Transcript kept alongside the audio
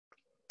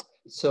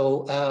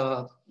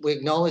So we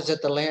acknowledge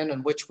that the land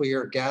on which we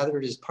are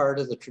gathered is part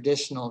of the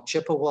traditional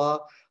Chippewa,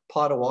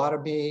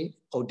 Potawatomi,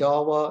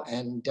 Odawa,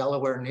 and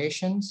Delaware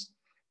nations.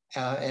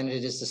 And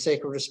it is the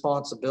sacred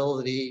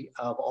responsibility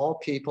of all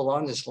people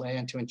on this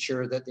land to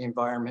ensure that the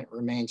environment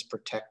remains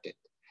protected.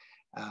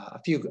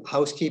 A few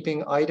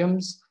housekeeping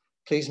items.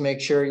 Please make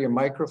sure your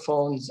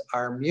microphones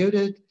are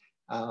muted.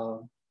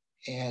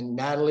 And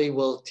Natalie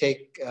will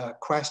take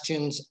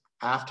questions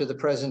after the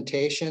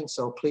presentation.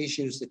 So please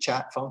use the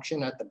chat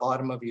function at the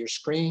bottom of your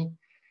screen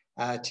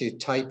to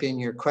type in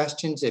your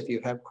questions if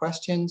you have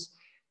questions.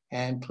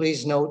 And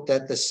please note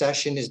that the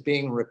session is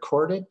being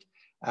recorded.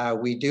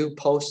 We do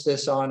post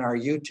this on our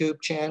YouTube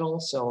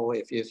channel. So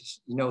if you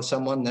know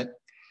someone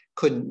that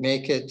couldn't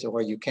make it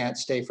or you can't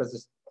stay for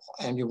the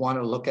and you want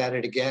to look at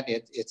it again,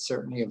 it's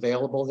certainly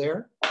available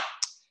there.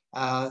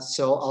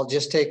 So I'll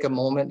just take a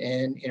moment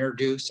and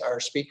introduce our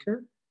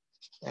speaker.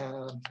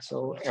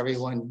 So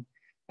everyone,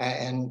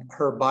 and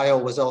her bio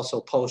was also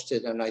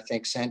posted and I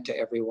think sent to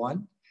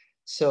everyone.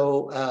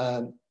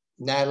 So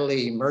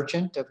Natalie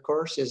Merchant, of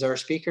course, is our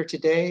speaker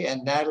today.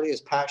 And Natalie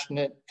is a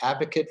passionate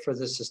advocate for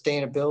the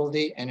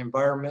sustainability and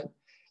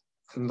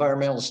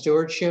environmental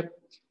stewardship.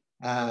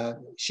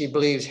 She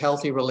believes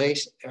healthy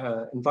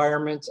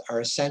environments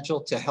are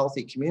essential to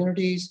healthy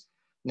communities.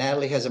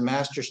 Natalie has a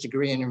master's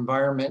degree in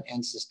environment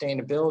and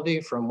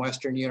sustainability from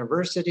Western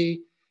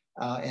University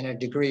and a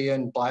degree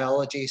in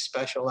biology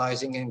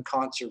specializing in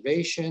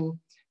conservation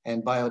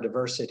and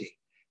biodiversity.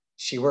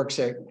 She works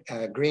at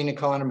Green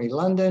Economy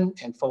London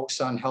and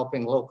focuses on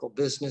helping local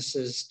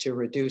businesses to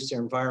reduce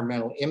their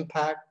environmental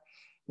impact.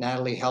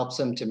 Natalie helps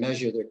them to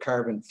measure their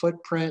carbon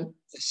footprint,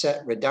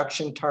 set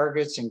reduction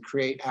targets, and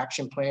create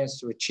action plans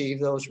to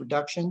achieve those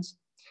reductions.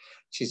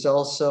 She's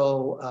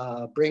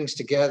also brings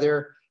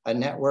together a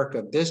network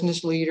of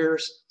business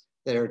leaders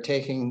that are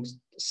taking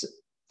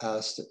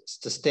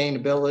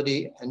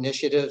sustainability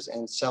initiatives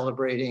and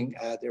celebrating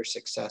their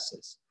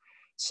successes.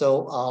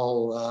 So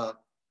I'll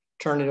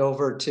turn it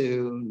over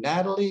to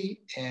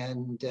Natalie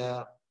and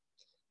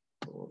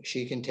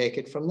she can take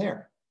it from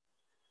there.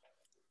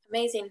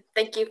 Amazing.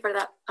 Thank you for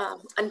that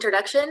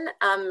introduction.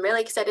 I'm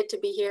really excited to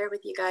be here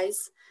with you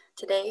guys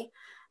today.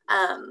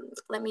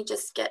 Let me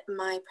just get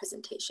my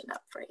presentation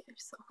up for you.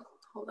 So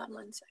hold on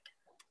one second.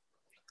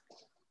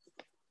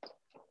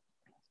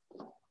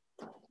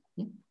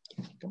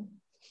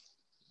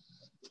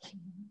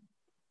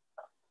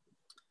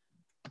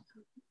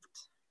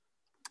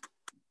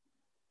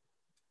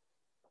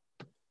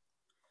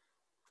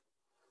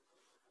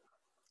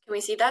 Can we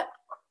see that?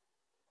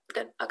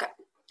 Good. Okay.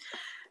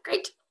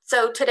 Great.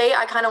 So today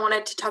I kind of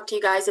wanted to talk to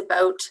you guys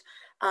about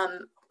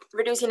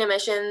reducing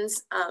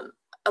emissions.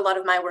 A lot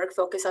of my work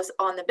focuses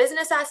on the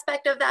business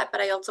aspect of that,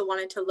 but I also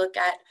wanted to look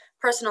at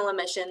personal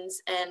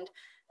emissions, and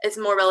it's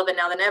more relevant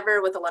now than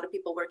ever with a lot of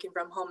people working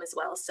from home as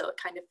well. So it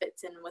kind of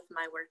fits in with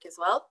my work as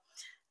well.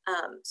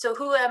 So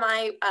who am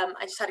I?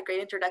 I just had a great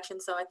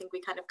introduction, so I think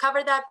we kind of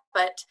covered that,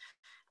 but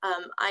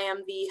I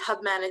am the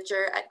hub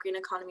manager at Green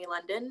Economy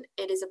London.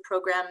 It is a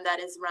program that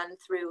is run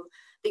through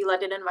the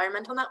London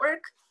Environmental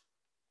Network.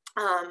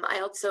 I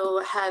also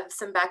have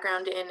some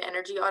background in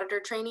energy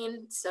auditor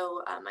training.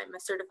 So I'm a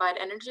certified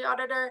energy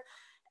auditor,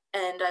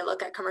 and I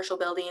look at commercial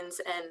buildings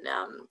and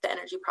the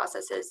energy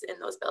processes in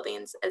those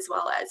buildings, as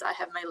well as I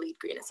have my lead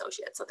green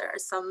associate. So there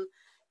is some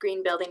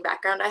green building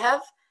background I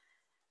have.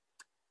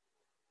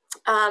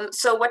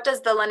 So what does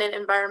the London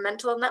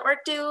Environmental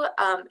Network do?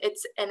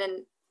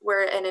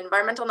 We're an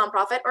environmental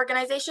nonprofit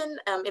organization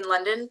in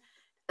London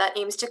that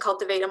aims to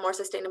cultivate a more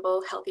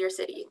sustainable, healthier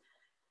city.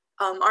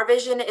 Our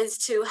vision is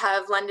to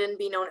have London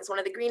be known as one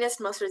of the greenest,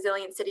 most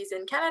resilient cities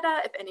in Canada.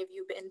 If any of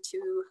you have been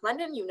to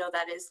London, you know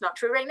that is not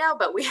true right now,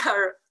 but we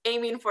are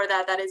aiming for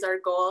that. That is our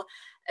goal,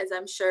 as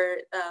I'm sure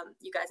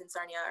you guys in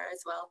Sarnia are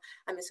as well.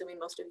 I'm assuming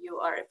most of you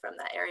are from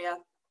that area.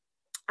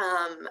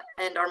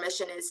 And our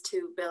mission is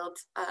to build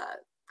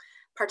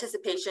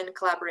participation,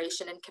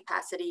 collaboration, and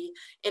capacity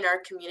in our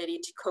community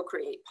to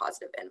co-create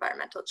positive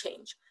environmental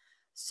change.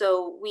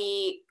 So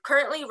we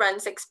currently run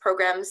 6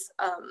 programs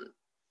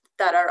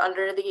that are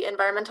under the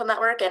Environmental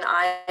Network, and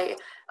I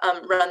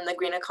run the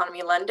Green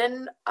Economy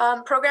London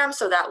program.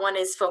 So that one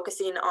is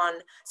focusing on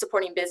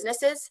supporting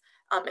businesses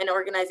and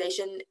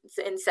organizations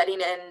in setting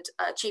and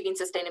achieving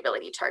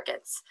sustainability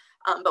targets.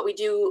 But we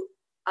do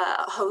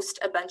host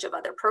a bunch of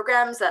other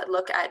programs that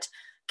look at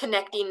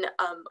connecting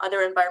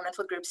other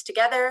environmental groups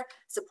together,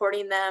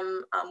 supporting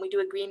them. We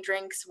do a green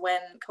drinks when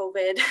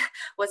COVID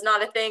was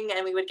not a thing,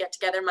 and we would get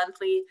together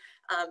monthly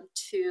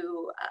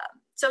to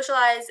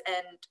socialize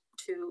and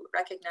to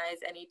recognize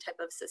any type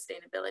of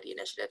sustainability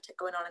initiative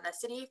going on in the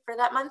city for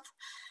that month.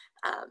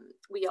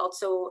 We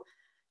also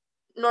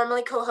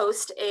normally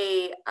co-host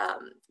a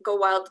Go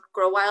Wild,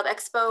 Grow Wild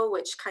Expo,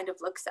 which kind of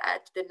looks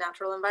at the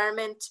natural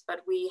environment,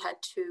 but we had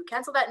to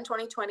cancel that in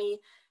 2020.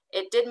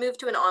 It did move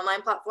to an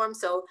online platform,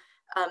 so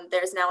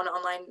there's now an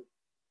online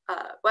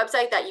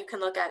website that you can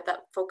look at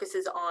that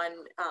focuses on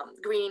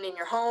green in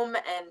your home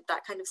and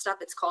that kind of stuff.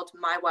 It's called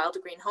My Wild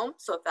Green Home.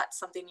 So if that's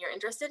something you're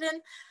interested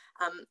in,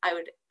 I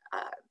would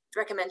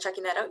recommend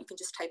checking that out. You can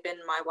just type in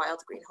My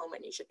Wild Green Home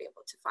and you should be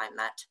able to find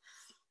that.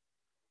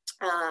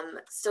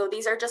 So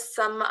these are just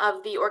some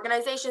of the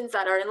organizations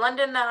that are in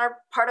London that are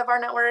part of our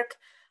network.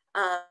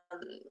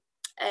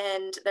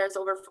 And there's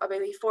over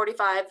maybe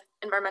 45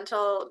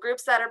 environmental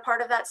groups that are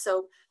part of that.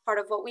 So part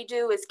of what we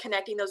do is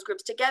connecting those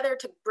groups together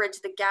to bridge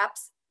the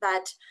gaps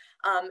that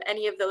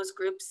any of those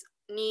groups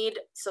need,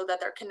 so that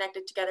they're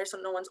connected together, so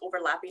no one's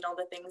overlapping all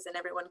the things and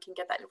everyone can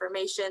get that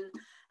information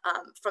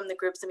from the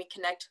groups, and we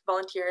connect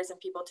volunteers and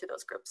people to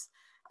those groups.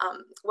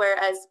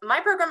 Whereas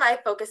my program I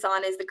focus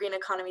on is the Green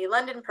Economy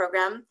London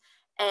program,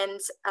 and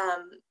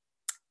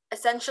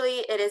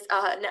essentially it is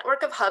a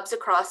network of hubs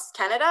across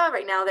Canada.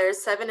 Right now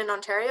there's 7 in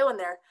Ontario, and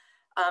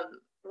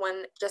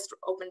one just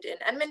opened in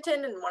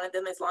Edmonton, and one of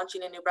them is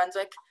launching in New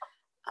Brunswick.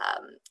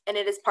 And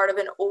it is part of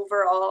an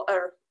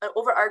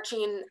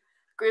overarching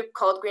group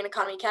called Green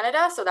Economy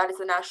Canada. So that is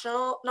the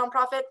national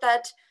nonprofit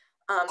that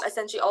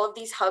essentially all of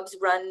these hubs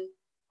run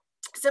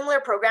similar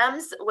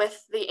programs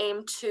with the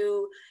aim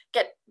to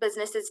get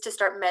businesses to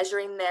start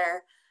measuring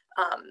their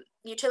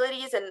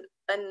utilities and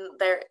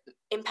their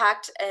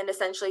impact, and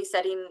essentially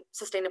setting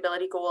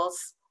sustainability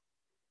goals.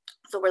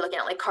 So we're looking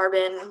at like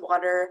carbon,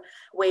 water,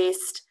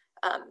 waste,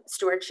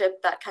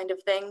 stewardship, that kind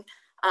of thing.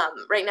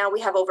 Right now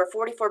we have over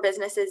 44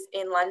 businesses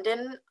in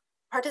London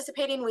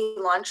participating. We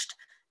launched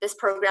this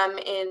program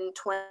in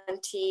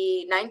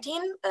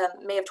 2019,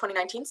 May of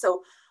 2019.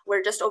 So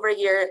we're just over a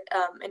year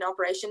in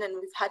operation, and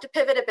we've had to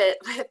pivot a bit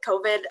with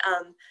COVID,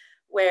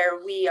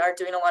 where we are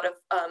doing a lot of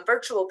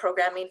virtual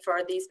programming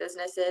for these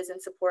businesses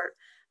and support.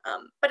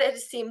 But it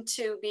seemed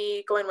to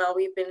be going well.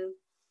 We've been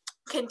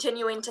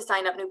continuing to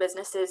sign up new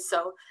businesses.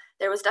 So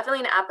there was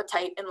definitely an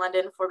appetite in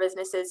London for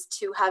businesses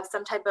to have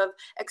some type of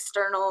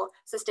external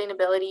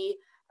sustainability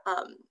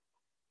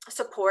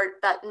support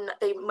that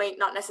they might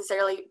not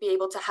necessarily be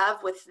able to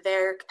have with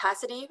their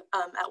capacity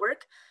at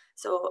work.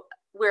 So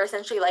we're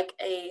essentially like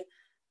a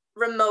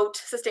remote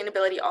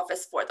sustainability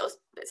office for those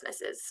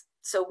businesses.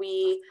 So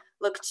we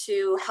look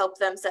to help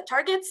them set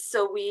targets.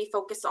 So we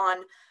focus on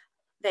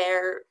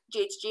their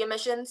GHG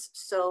emissions.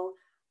 So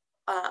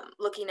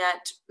looking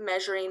at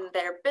measuring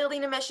their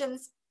building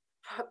emissions,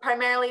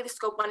 primarily the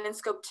scope 1 and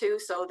scope 2,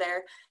 so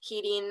their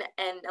heating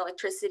and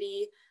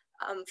electricity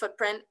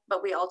footprint,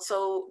 but we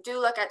also do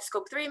look at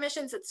scope 3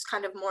 emissions. It's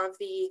kind of more of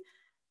the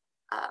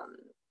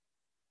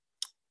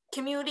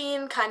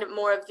commuting, kind of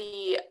more of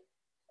the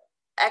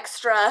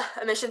extra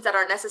emissions that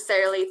aren't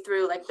necessarily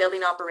through like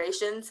building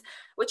operations,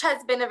 which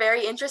has been a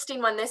very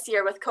interesting one this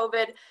year with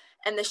COVID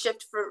and the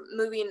shift for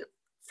moving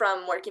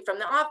from working from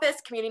the office,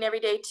 commuting every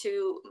day,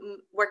 to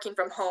working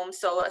from home.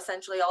 So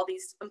essentially all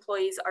these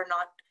employees are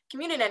not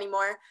commuting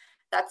anymore.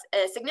 That's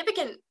a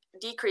significant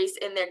decrease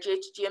in their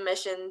GHG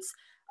emissions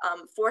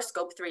for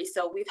scope 3.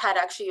 So we've had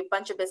actually a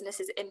bunch of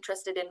businesses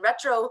interested in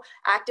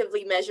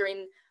retroactively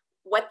measuring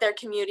what their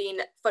commuting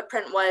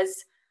footprint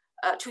was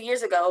 2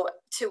 years ago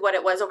to what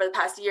it was over the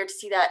past year, to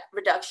see that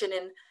reduction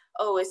in,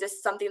 oh, is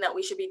this something that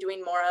we should be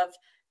doing more of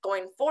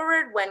going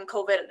forward when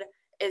COVID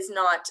is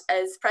not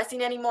as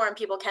pressing anymore and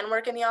people can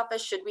work in the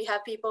office? Should we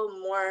have people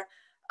more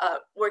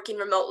working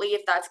remotely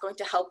if that's going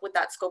to help with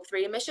that scope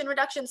 3 emission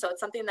reduction? So it's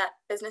something that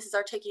businesses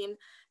are taking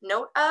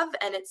note of,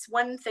 and it's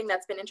one thing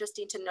that's been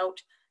interesting to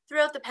note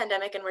throughout the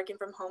pandemic and working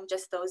from home,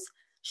 just those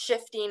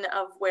shifting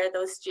of where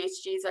those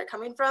GHGs are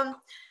coming from.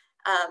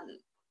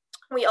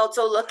 We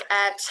also look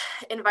at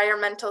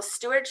environmental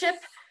stewardship.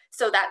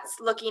 So that's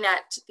looking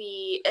at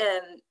the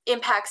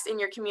impacts in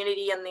your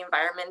community and the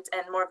environment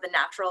and more of the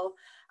natural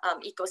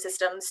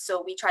ecosystems.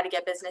 So we try to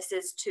get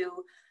businesses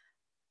to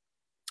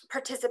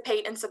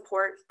participate and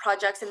support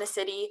projects in the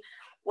city,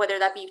 whether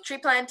that be tree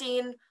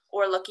planting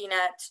or looking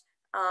at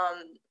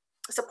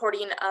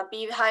supporting a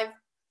beehive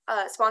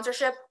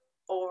sponsorship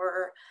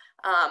or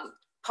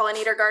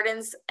pollinator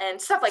gardens and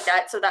stuff like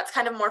that. So that's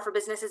kind of more for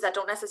businesses that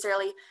don't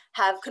necessarily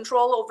have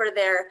control over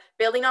their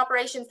building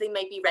operations. They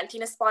might be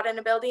renting a spot in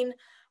a building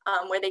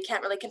where they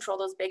can't really control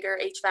those bigger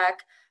HVAC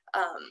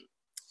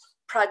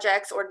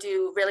projects or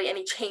do really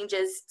any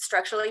changes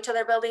structurally to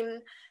their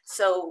building.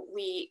 So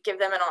we give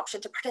them an option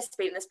to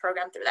participate in this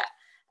program through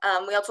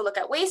that. We also look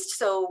at waste.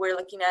 So we're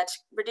looking at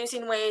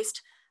reducing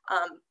waste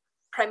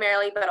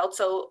primarily, but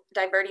also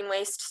diverting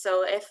waste.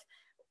 So if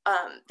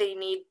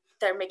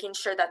they're making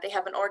sure that they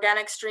have an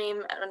organic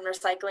stream and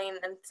recycling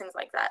and things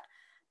like that.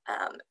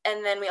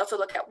 And then we also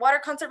look at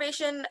water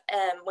conservation,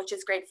 which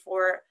is great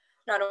for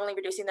not only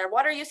reducing their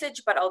water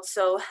usage, but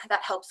also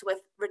that helps with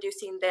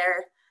reducing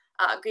their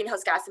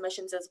greenhouse gas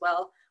emissions as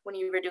well. When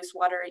you reduce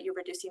water, you're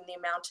reducing the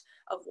amount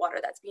of water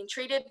that's being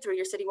treated through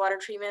your city water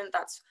treatment.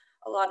 That's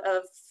a lot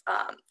of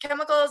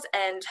chemicals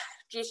and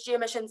GHG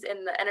emissions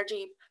in the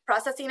energy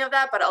processing of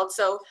that, but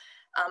also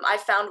I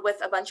found with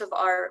a bunch of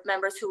our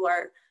members who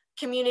are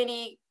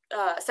community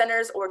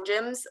centers or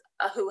gyms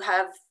who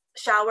have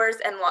showers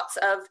and lots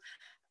of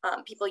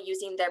people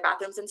using their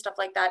bathrooms and stuff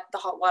like that, the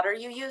hot water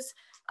you use,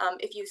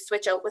 if you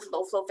switch out with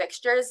low flow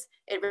fixtures,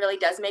 it really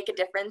does make a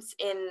difference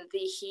in the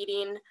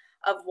heating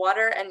of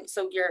water. And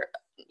so you're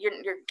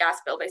your gas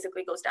bill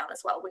basically goes down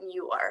as well when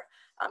you are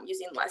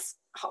using less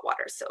hot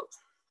water. So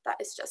that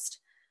is just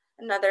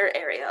another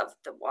area of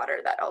the water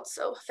that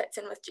also fits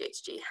in with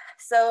GHG.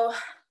 So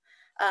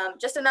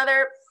just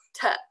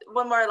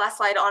one more last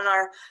slide on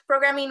our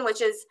programming,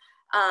 which is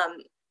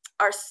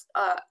our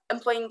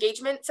employee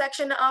engagement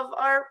section of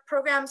our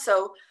program.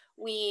 So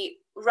we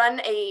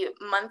run a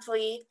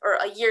monthly or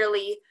a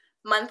yearly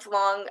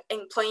month-long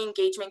employee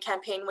engagement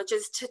campaign, which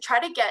is to try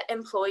to get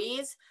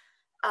employees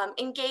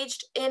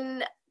engaged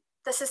in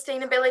the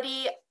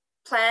sustainability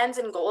plans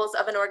and goals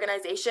of an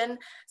organization.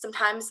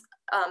 Sometimes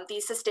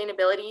these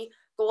sustainability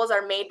goals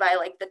are made by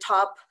like the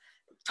top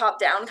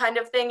down kind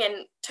of thing,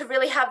 and to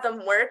really have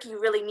them work, you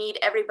really need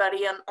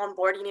everybody on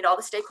board. You need all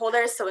the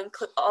stakeholders, so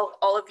include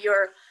all of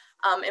your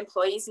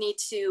employees need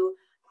to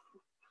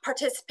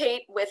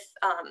participate with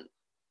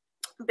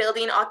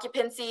building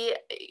occupancy.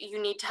 You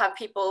need to have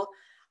people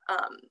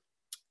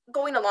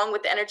going along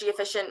with the energy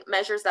efficient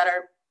measures that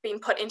are being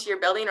put into your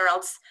building, or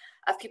else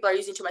if people are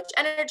using too much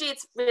energy,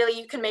 it's really,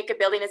 you can make a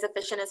building as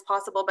efficient as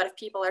possible, but if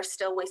people are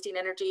still wasting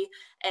energy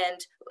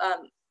and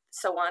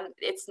so on,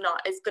 it's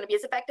not as going to be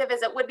as effective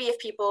as it would be if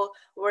people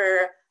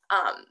were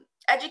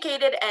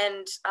educated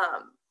and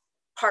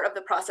part of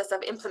the process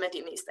of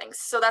implementing these things.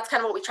 So that's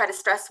kind of what we try to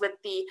stress with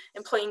the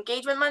Employee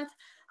Engagement Month.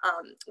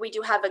 We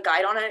do have a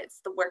guide on it. It's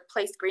the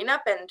Workplace Green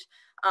Up, and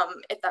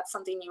if that's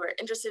something you are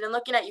interested in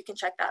looking at, you can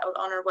check that out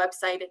on our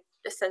website. It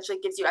essentially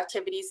gives you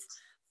activities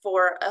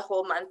for a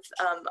whole month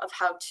of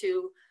how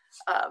to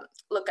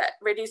look at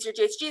reduce your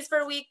GHGs for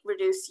a week,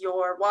 reduce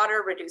your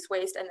water, reduce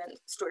waste, and then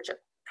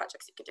stewardship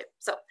projects you could do.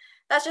 So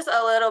that's just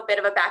a little bit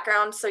of a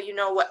background so you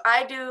know what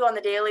I do on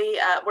the daily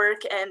at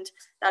work, and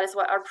that is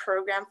what our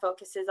program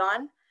focuses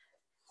on.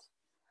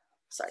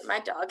 Sorry, my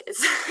dog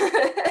is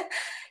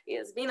he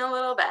is being a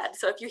little bad.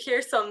 So if you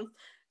hear some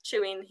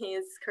chewing, he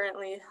is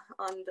currently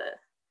on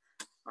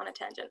a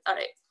tangent. All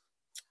right.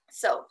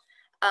 So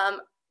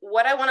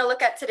what I want to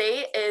look at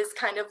today is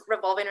kind of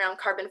revolving around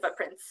carbon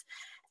footprints.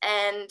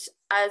 And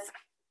as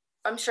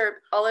I'm sure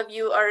all of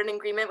you are in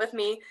agreement with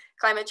me,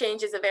 climate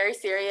change is a very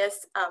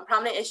serious,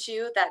 prominent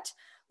issue that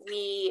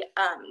we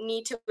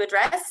need to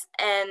address,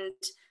 and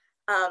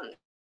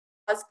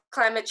cause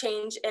climate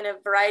change in a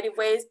variety of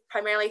ways,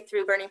 primarily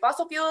through burning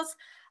fossil fuels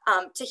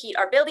to heat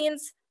our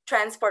buildings,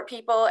 transport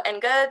people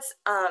and goods.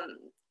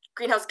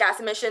 Greenhouse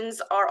gas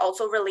emissions are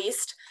also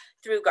released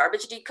through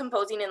garbage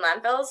decomposing in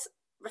landfills,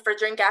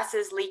 refrigerant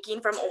gases leaking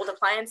from old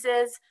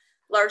appliances,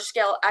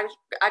 large-scale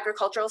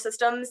agricultural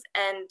systems,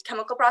 and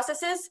chemical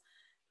processes.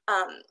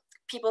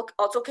 People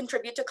also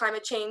contribute to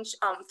climate change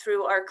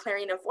through our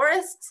clearing of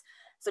forests,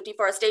 so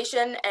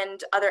deforestation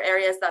and other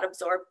areas that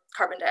absorb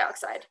carbon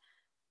dioxide.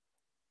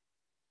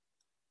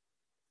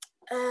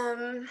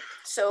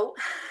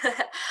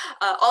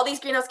 All these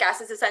greenhouse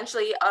gases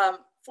essentially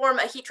form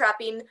a heat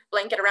trapping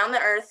blanket around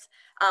the Earth.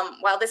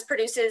 While this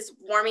produces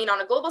warming on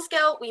a global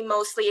scale, we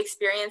mostly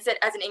experience it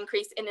as an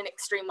increase in an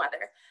extreme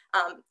weather.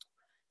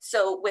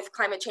 So with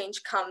climate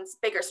change comes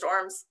bigger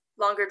storms,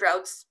 longer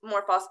droughts,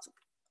 more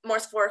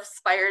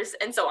forest fires,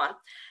 and so on.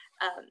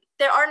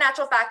 There are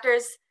natural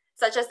factors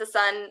such as the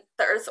sun,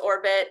 the Earth's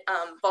orbit,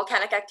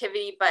 volcanic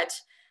activity, but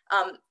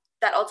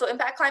that also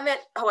impact climate.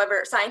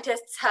 However,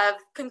 scientists have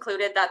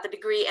concluded that the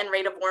degree and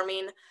rate of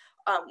warming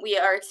we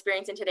are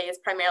experiencing today is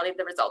primarily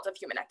the result of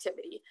human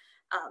activity.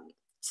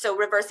 So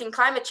reversing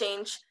climate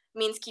change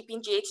means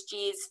keeping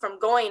GHGs from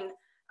going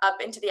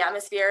up into the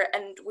atmosphere,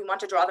 and we want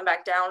to draw them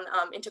back down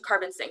into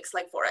carbon sinks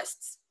like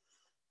forests.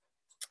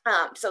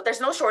 So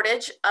there's no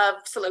shortage of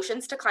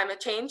solutions to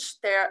climate change.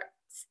 There are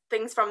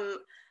things from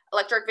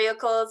electric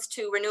vehicles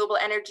to renewable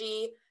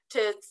energy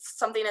to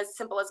something as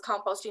simple as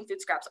composting food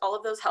scraps. All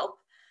of those help.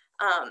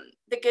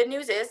 The good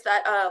news is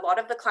that a lot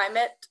of the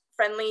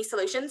climate-friendly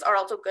solutions are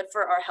also good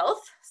for our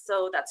health.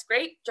 So that's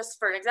great. Just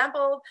for an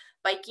example,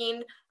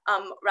 biking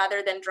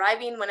rather than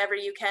driving whenever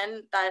you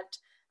can. That,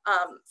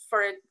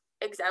 for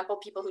example,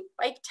 people who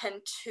bike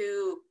tend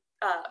to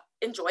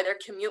enjoy their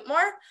commute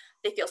more.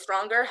 They feel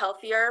stronger,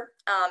 healthier.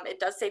 It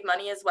does save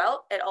money as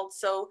well. It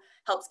also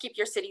helps keep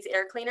your city's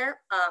air cleaner.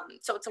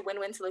 So it's a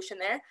win-win solution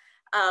there.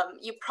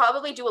 You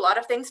probably do a lot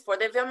of things for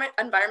the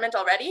environment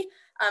already,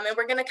 and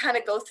we're going to kind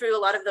of go through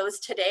a lot of those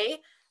today.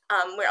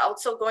 We're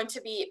also going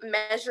to be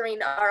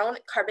measuring our own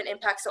carbon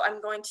impact. So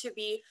I'm going to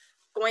be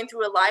going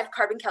through a live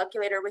carbon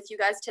calculator with you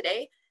guys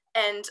today,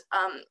 and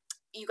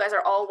you guys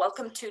are all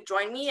welcome to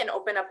join me and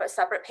open up a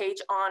separate page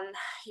on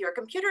your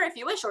computer if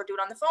you wish, or do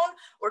it on the phone,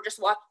 or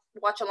just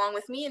watch along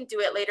with me and do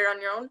it later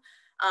on your own.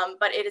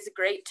 But it is a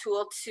great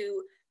tool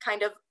to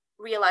kind of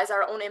realize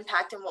our own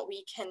impact and what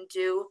we can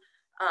do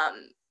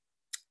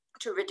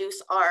to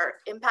reduce our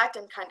impact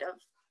and kind of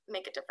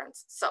make a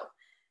difference. So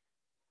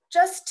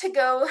just to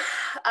go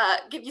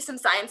give you some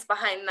science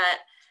behind that,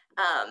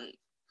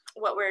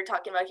 what we're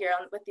talking about here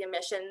with the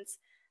emissions.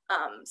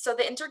 So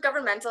the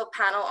Intergovernmental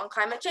Panel on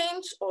Climate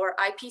Change, or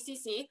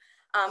IPCC,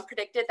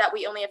 predicted that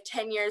we only have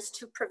 10 years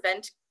to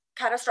prevent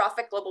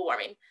catastrophic global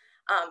warming,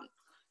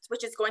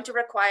 which is going to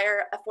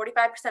require a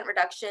 45%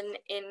 reduction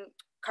in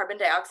carbon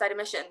dioxide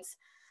emissions.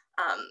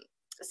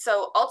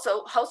 So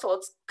also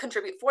households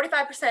contribute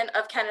 45%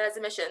 of Canada's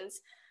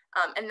emissions,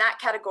 and that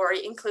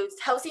category includes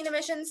housing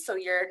emissions, so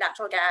your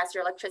natural gas,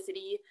 your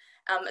electricity,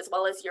 as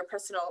well as your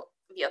personal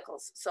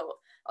vehicles, so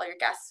all your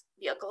gas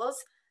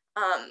vehicles.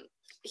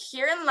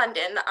 Here in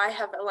London, I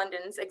have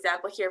London's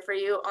example here for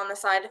you on the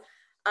side.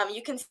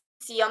 You can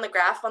see on the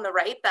graph on the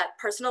right that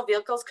personal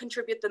vehicles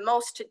contribute the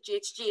most to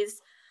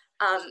GHGs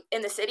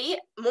in the city,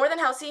 more than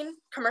housing,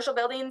 commercial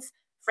buildings,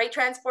 freight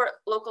transport,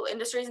 local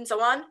industries, and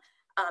so on.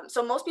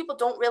 So most people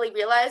don't really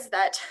realize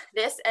that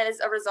this, as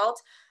a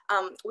result,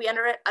 we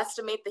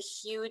underestimate the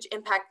huge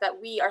impact that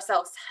we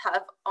ourselves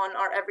have on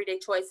our everyday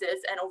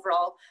choices and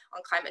overall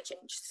on climate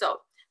change.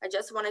 So I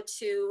just wanted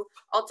to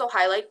also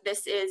highlight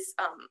this is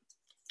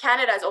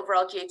Canada's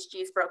overall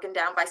GHGs broken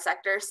down by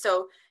sector.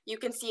 So you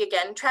can see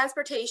again,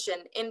 transportation,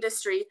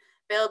 industry,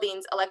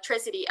 buildings,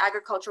 electricity,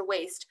 agriculture,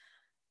 waste.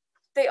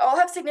 They all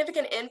have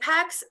significant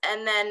impacts.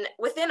 And then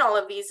within all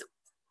of these,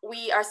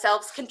 we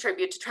ourselves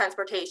contribute to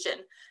transportation,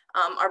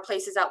 our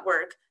places at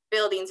work,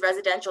 buildings,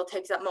 residential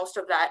takes up most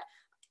of that.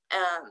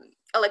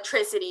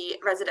 Electricity,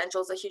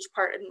 residential is a huge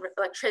part in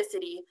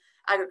electricity,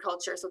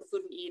 agriculture, so the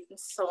food we eat and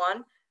so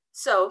on.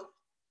 So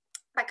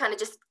that kind of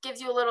just gives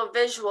you a little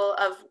visual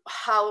of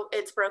how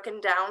it's broken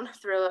down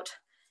throughout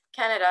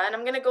Canada. And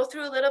I'm going to go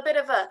through a little bit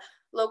of a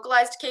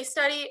localized case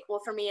study.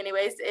 Well, for me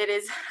anyways, it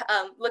is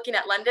looking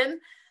at London.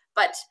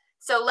 But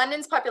so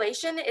London's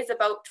population is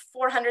about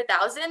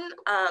 400,000.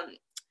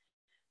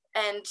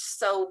 And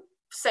so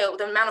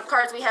the amount of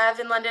cars we have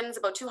in London is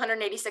about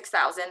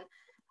 286,000.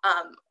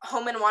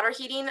 Home and water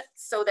heating,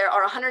 so there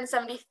are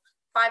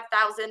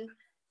 175,000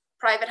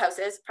 private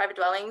houses, private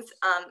dwellings,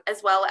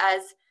 as well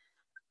as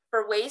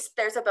for waste,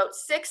 there's about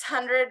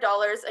 $600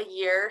 a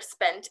year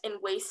spent in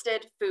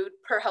wasted food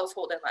per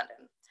household in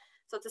London.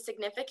 So it's a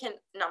significant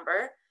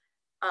number.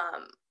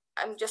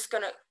 I'm just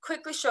gonna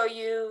quickly show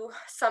you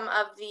some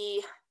of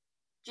the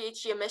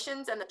GHG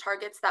emissions and the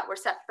targets that were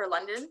set for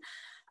London.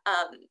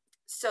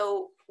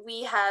 So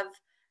we have,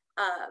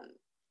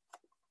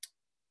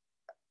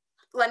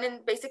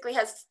 London basically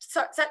has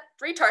set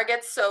 3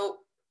 targets.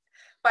 So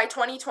by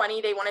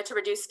 2020, they wanted to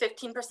reduce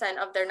 15%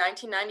 of their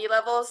 1990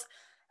 levels.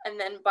 And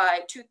then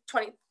by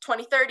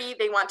 2030,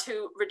 they want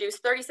to reduce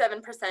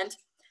 37%.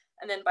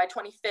 And then by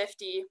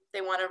 2050,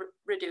 they want to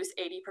reduce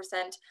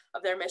 80%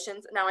 of their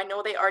emissions. Now, I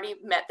know they already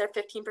met their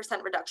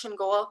 15% reduction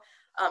goal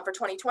for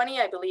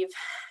 2020. I believe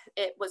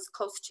it was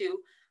close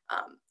to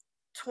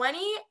 20%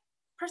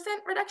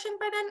 reduction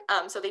by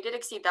then. So they did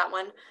exceed that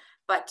one,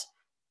 but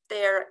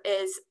there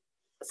is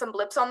some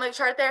blips on the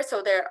chart there.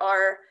 So there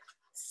are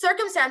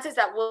circumstances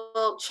that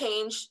will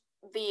change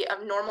the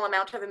normal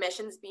amount of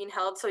emissions being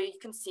held. So you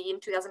can see in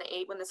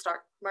 2008, when the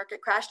stock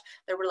market crashed,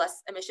 there were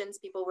less emissions,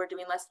 people were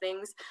doing less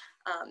things.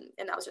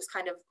 And that was just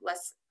kind of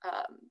less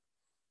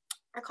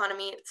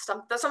economy,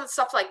 some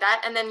stuff like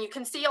that. And then you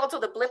can see also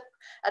the blip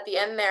at the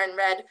end there in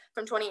red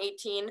from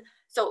 2018.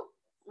 So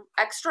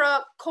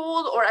extra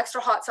cold or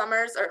extra hot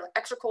summers or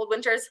extra cold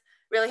winters,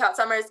 really hot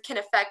summers can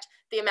affect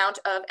the amount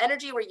of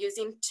energy we're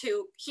using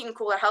to heat and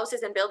cool our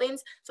houses and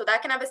buildings. So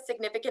that can have a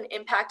significant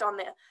impact on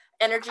the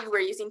energy we're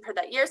using per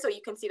that year. So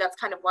you can see that's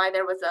kind of why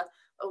there was a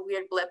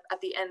weird blip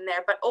at the end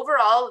there. But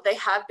overall, they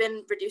have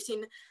been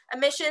reducing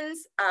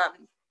emissions,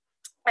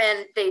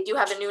 and they do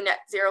have a new net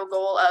zero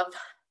goal of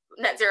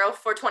net zero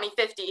for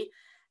 2050.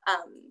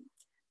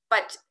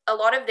 But a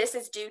lot of this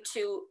is due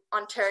to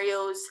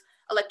Ontario's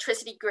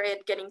electricity grid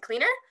getting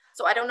cleaner.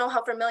 So I don't know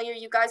how familiar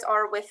you guys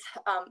are with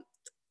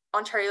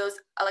Ontario's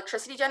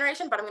electricity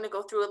generation, but I'm going to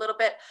go through a little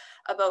bit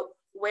about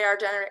where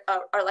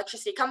our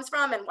electricity comes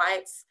from and why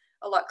it's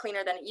a lot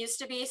cleaner than it used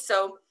to be.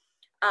 So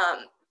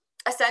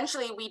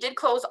essentially, we did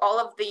close all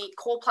of the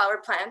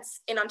coal-powered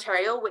plants in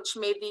Ontario, which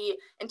made the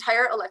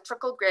entire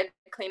electrical grid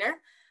cleaner.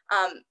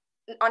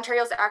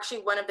 Ontario is actually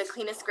one of the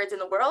cleanest grids in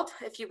the world,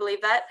 if you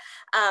believe that,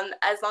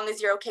 as long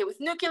as you're okay with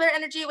nuclear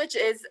energy, which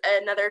is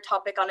another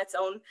topic on its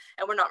own,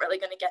 and we're not really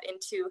going to get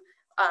into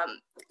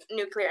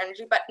nuclear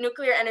energy, but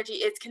nuclear energy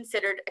is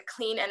considered a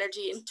clean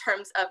energy in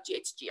terms of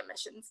GHG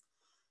emissions.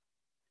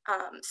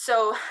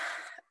 So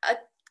a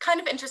kind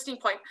of interesting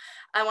point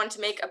I wanted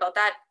to make about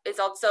that is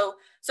also,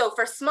 so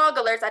for smog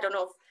alerts, I don't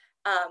know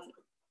if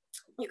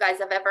you guys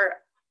have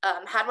ever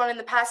had one in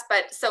the past,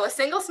 but so a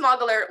single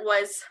smog alert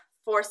was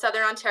for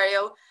Southern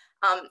Ontario,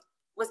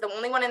 was the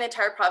only one in the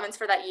entire province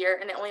for that year,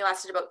 and it only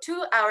lasted about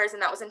 2 hours,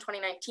 and that was in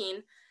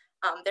 2019.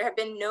 There have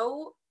been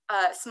no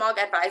smog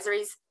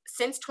advisories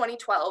since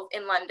 2012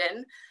 in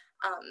London,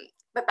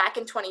 but back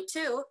in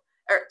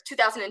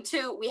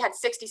 2002, we had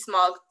 60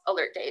 smog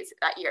alert days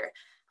that year.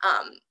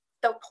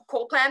 The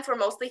coal plants were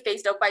mostly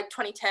phased out by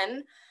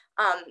 2010,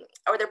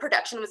 or their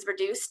production was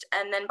reduced,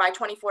 and then by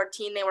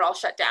 2014, they were all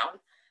shut down.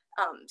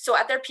 So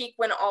at their peak,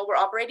 when all were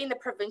operating, the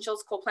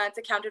provincial's coal plants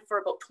accounted for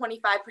about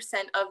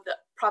 25% of the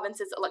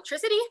province's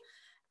electricity.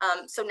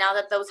 So now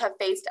that those have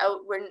phased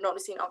out, we're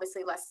noticing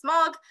obviously less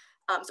smog,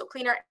 so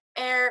cleaner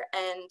air,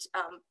 and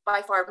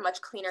by far a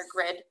much cleaner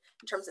grid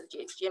in terms of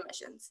GHG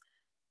emissions.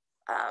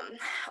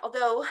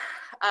 Although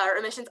our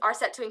emissions are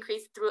set to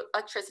increase through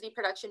electricity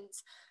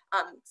productions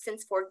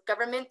since Ford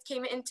government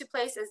came into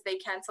place, as they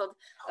canceled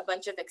a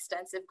bunch of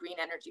extensive green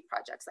energy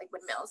projects like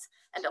windmills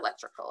and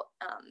electrical.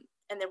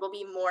 And there will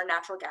be more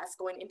natural gas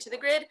going into the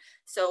grid.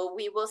 So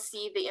we will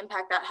see the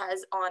impact that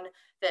has on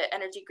the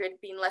energy grid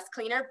being less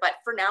cleaner. But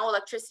for now,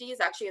 electricity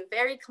is actually a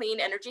very clean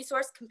energy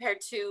source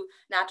compared to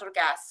natural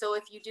gas. So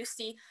if you do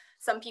see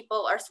some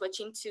people are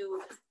switching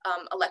to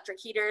electric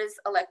heaters,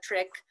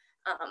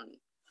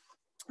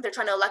 they're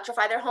trying to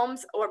electrify their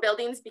homes or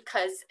buildings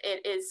because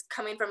it is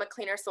coming from a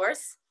cleaner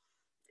source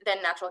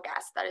than natural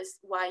gas. That is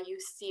why you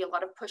see a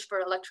lot of push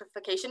for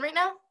electrification right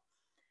now.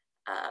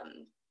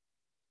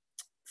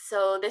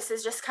 So this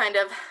is just kind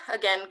of,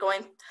 again,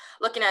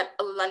 looking at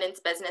London's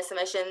business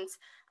emissions.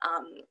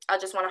 I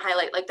just want to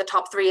highlight like the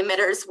top 3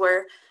 emitters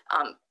were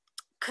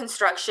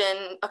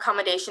construction,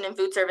 accommodation, and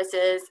food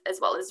services, as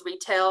well as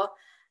retail,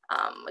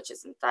 which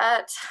isn't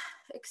that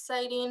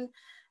exciting.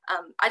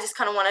 I just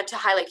kind of wanted to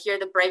highlight here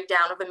the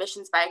breakdown of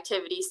emissions by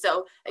activity.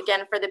 So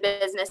again, for the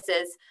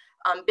businesses,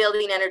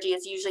 building energy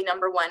is usually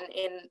number 1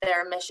 in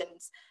their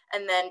emissions,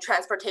 and then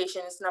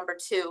transportation is number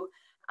 2,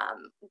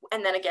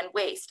 and then again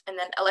waste, and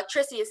then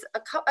electricity is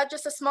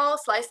just a small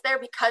slice there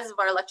because of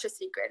our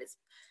electricity grid.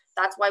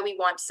 That's why we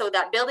want, so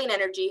that building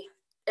energy,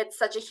 it's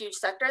such a huge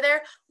sector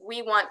there.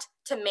 We want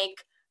to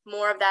make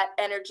more of that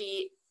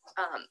energy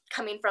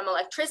coming from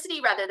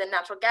electricity rather than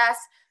natural gas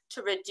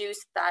to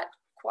reduce that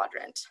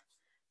quadrant.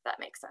 That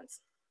makes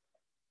sense.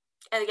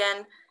 And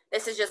again,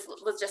 this is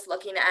was just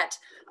looking at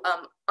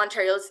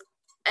Ontario's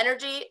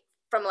energy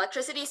from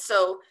electricity.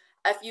 So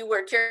if you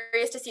were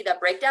curious to see the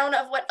breakdown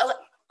of what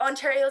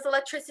Ontario's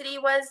electricity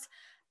was,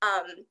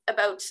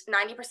 about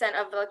 90%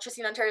 of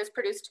electricity in Ontario is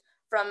produced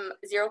from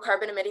zero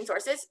carbon emitting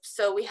sources.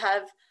 So we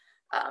have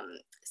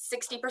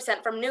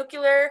 60% from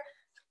nuclear,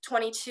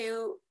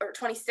 22 or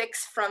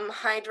 26 from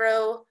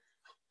hydro,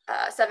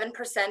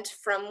 7%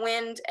 from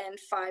wind, and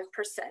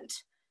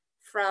 5%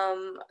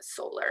 from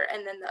solar.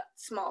 And then the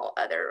small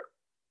other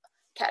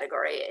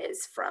category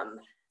is from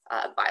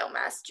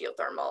biomass,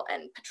 geothermal,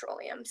 and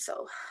petroleum.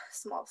 So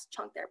small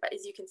chunk there, but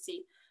as you can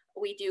see,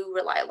 we do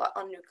rely a lot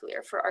on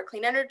nuclear for our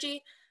clean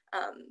energy.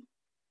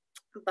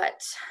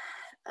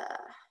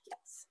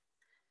 Yes.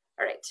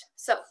 All right,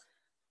 so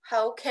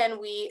how can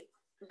we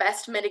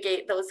best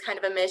mitigate those kind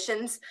of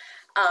emissions?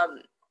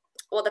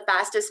 Well, the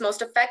fastest,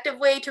 most effective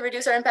way to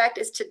reduce our impact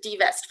is to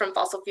divest from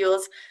fossil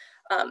fuels.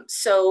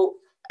 So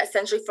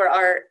essentially for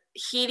our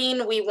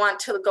heating, we want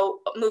to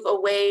move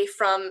away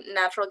from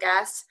natural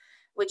gas,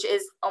 which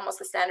is almost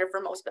the standard for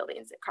most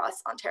buildings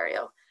across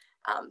Ontario.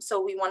 So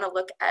we want to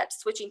look at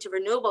switching to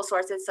renewable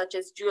sources such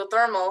as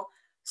geothermal,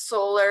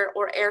 solar,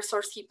 or air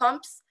source heat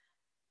pumps.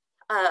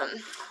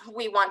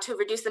 We want to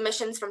reduce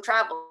emissions from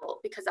travel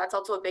because that's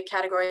also a big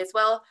category as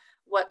well.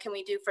 What can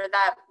we do for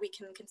that? We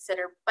can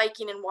consider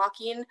biking and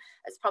walking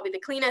as probably the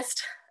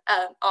cleanest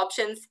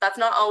options. That's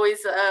not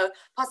always a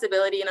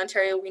possibility in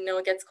Ontario. We know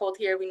it gets cold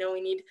here. We know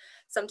we need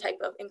some type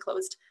of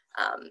enclosed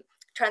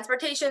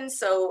transportation.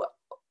 So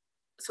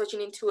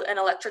switching into an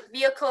electric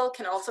vehicle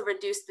can also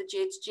reduce the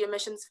GHG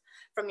emissions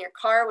from your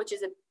car, which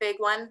is a big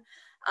one.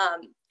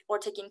 Or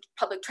taking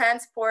public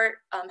transport,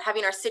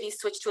 having our cities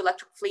switch to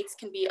electric fleets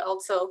can be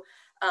also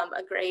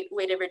a great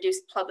way to reduce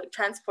public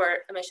transport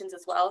emissions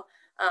as well.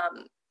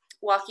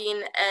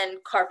 Walking and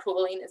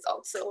carpooling is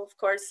also, of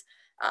course,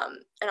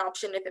 an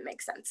option if it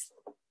makes sense.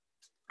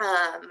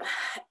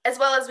 As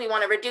well as we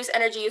want to reduce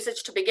energy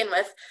usage to begin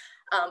with.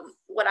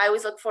 What I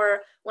always look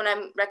for when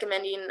I'm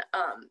recommending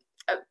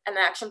an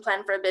action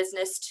plan for a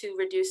business to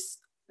reduce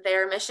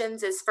their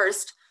emissions is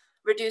first,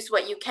 reduce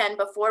what you can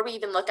before we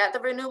even look at the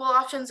renewable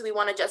options. We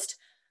want to just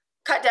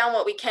cut down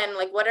what we can,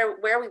 like where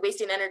are we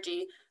wasting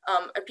energy?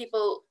 Are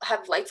people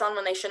have lights on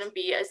when they shouldn't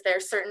be? Is there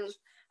certain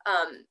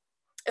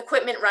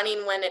equipment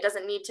running when it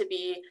doesn't need to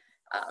be?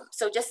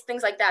 So just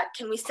things like that.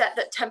 Can we set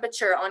the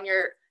temperature on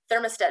your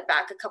thermostat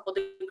back a couple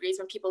degrees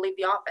when people leave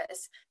the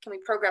office? Can we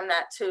program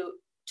that to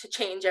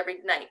change every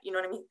night? You know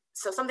what I mean?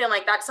 So something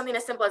like that, something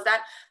as simple as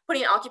that,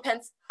 putting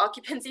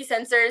occupancy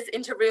sensors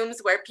into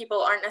rooms where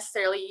people aren't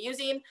necessarily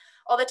using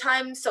all the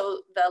time.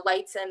 So the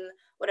lights and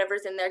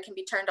whatever's in there can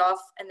be turned off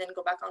and then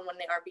go back on when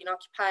they are being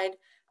occupied.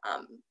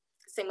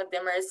 Same with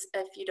dimmers.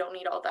 If you don't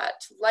need all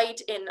that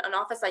light in an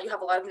office, that you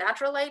have a lot of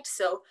natural light.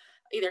 So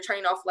either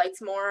turning off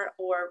lights more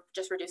or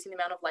just reducing the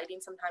amount of lighting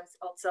sometimes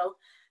also.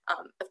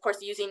 Of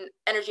course, using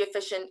energy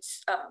efficient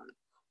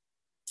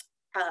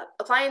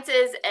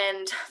appliances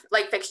and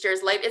light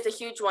fixtures. Light is a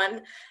huge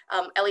one.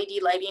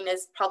 LED lighting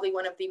is probably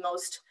one of the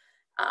most,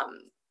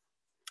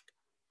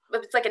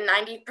 it's like a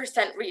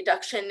 90%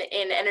 reduction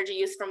in energy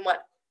use from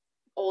what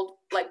old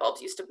light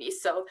bulbs used to be.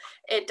 So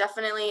it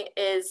definitely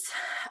is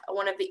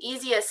one of the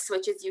easiest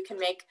switches you can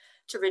make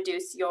to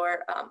reduce your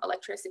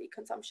electricity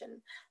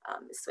consumption,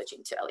 is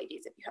switching to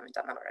LEDs if you haven't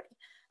done that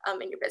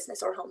already in your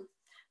business or home.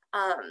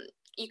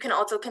 You can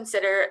also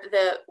consider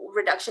the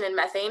reduction in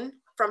methane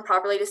from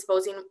properly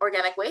disposing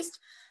organic waste.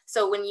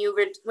 So when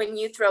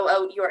you throw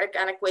out your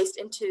organic waste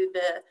into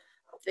the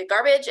the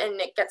garbage and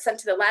it gets sent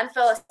to the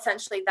landfill.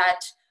 Essentially that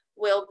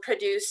will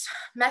produce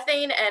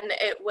methane and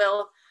it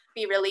will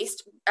be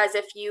released as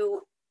if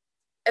you,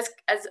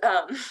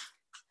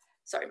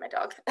 sorry, my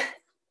dog,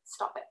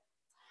 stop it.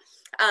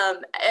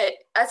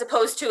 As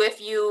opposed to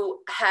if you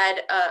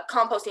had a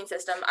composting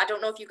system. I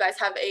don't know if you guys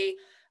have a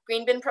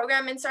green bin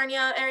program in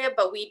Sarnia area,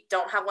 but we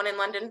don't have one in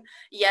London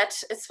yet.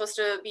 It's supposed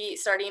to be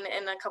starting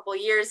in a couple of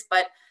years,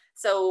 but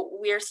so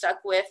we're stuck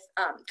with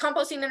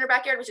composting in our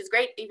backyard, which is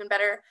great, even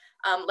better,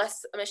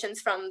 less emissions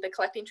from the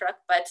collecting truck.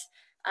 But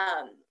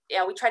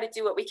yeah, we try to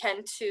do what we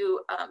can to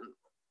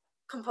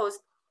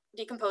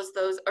decompose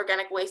those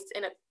organic wastes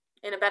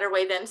in a better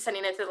way than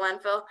sending it to the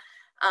landfill,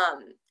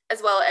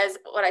 as well as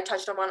what I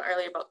touched on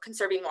earlier about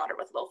conserving water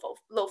with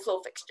low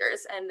flow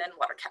fixtures and then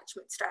water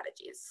catchment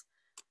strategies.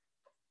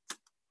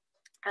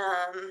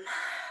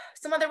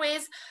 Some other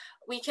ways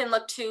we can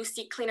look to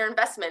seek cleaner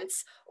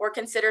investments or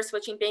consider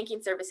switching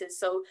banking services.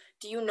 So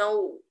do you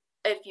know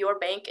if your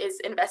bank is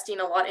investing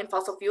a lot in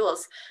fossil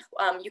fuels?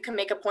 You can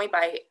make a point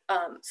by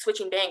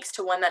switching banks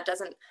to one that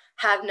doesn't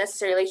have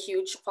necessarily a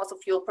huge fossil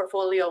fuel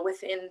portfolio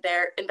within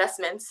their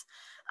investments.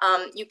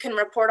 You can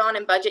report on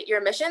and budget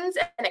your emissions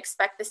and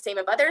expect the same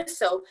of others.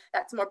 So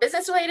that's more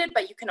business related,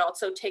 but you can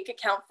also take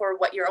account for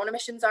what your own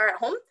emissions are at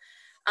home.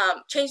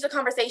 Change the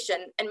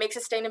conversation and make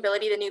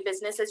sustainability the new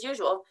business as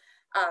usual.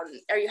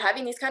 Are you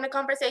having these kind of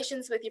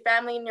conversations with your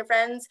family and your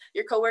friends,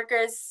 your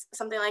coworkers,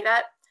 something like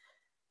that?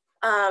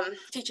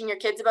 Teaching your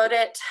kids about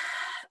it.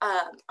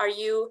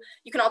 You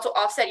can also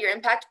offset your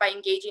impact by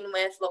engaging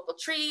with local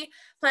tree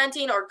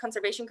planting or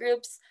conservation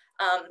groups,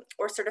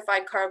 or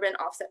certified carbon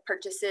offset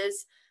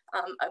purchases.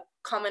 A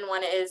common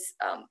one is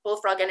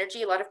Bullfrog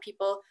Energy. A lot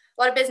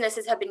of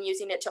businesses have been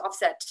using it to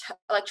offset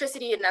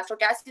electricity and natural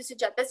gas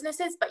usage at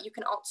businesses, but you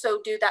can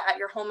also do that at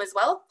your home as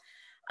well.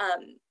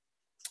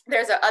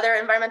 There's other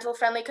environmental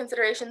friendly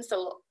considerations,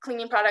 so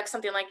cleaning products,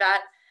 something like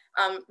that,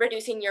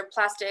 reducing your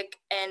plastic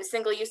and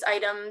single-use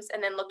items,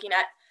 and then looking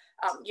at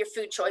your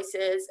food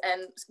choices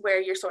and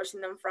where you're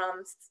sourcing them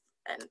from,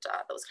 and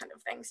those kind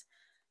of things.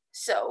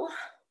 So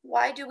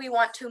why do we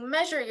want to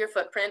measure your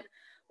footprint?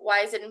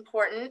 Why is it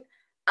important?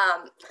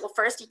 Well,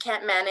 first, you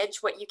can't manage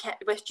what you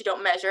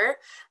don't measure.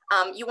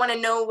 You want to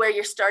know where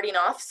you're starting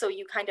off, so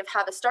you kind of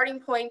have a starting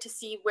point to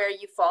see where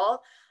you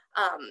fall.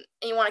 And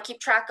you want to keep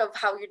track of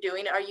how you're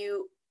doing. Are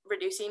you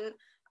reducing?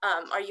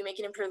 Are you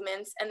making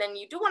improvements? And then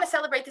you do want to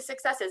celebrate the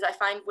successes. I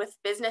find with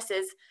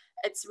businesses,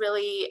 it's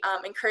really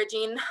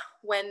encouraging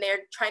when they're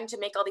trying to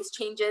make all these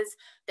changes.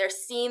 They're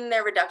seeing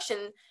their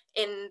reduction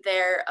in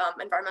their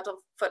environmental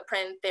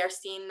footprint. They're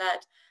seeing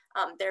that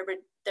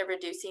they're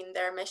reducing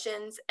their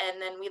emissions, and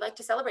then we like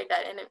to celebrate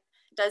that, and it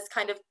does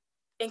kind of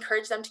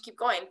encourage them to keep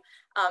going.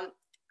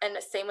 And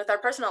the same with our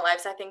personal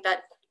lives. I think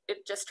that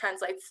it just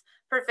translates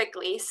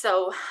perfectly.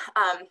 So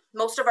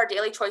most of our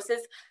daily choices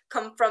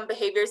come from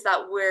behaviors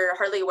that we're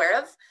hardly aware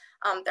of.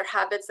 They're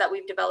habits that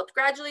we've developed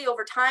gradually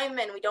over time,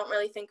 and we don't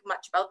really think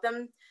much about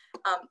them.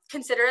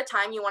 Consider a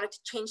time you wanted to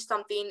change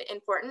something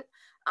important.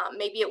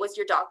 Maybe it was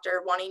your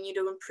doctor wanting you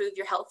to improve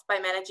your health by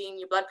managing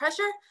your blood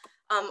pressure,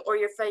 or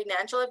your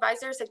financial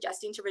advisor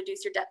suggesting to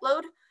reduce your debt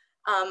load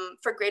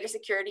for greater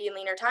security in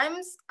leaner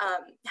times.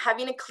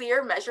 Having a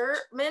clear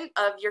measurement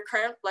of your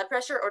current blood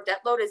pressure or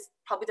debt load is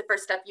probably the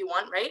first step you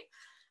want, right?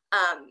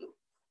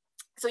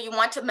 So you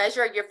want to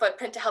measure your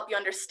footprint to help you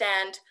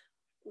understand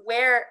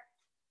where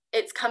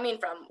it's coming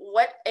from,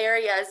 what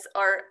areas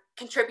are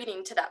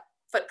contributing to that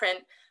footprint,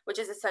 which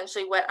is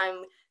essentially what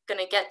I'm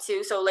gonna get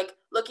to. So like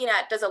looking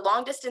at, does a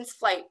long distance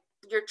flight,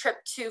 your trip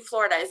to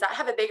Florida, does that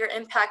have a bigger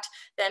impact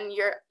than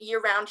your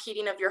year-round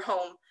heating of your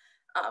home?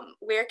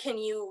 Where can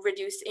you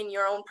reduce in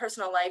your own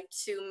personal life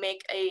to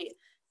make a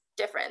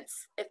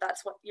difference if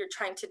that's what you're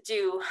trying to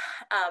do?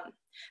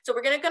 So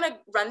we're gonna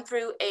run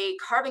through a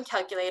carbon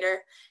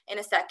calculator in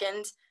a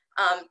second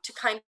to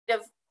kind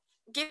of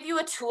give you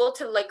a tool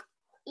to like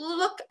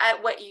look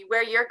at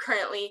where you're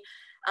currently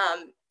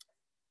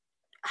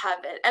have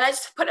it. And I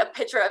just put a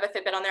picture of a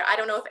Fitbit on there. I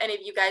don't know if any of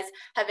you guys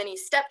have any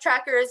step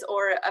trackers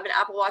or of an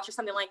Apple Watch or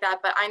something like that,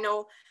 but I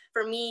know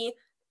for me,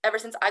 ever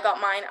since I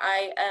got mine,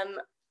 I am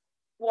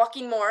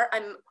walking more,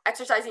 I'm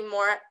exercising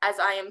more as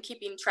I am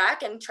keeping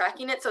track and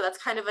tracking it. So that's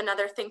kind of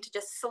another thing to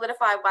just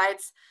solidify why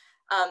it's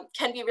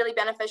can be really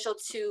beneficial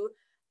to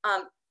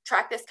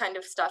track this kind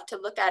of stuff, to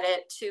look at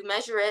it, to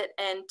measure it,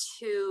 and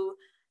to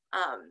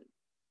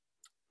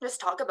just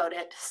talk about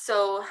it.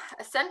 So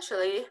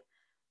essentially,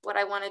 what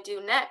I want to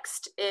do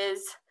next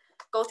is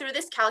go through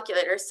this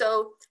calculator.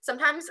 So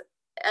sometimes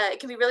it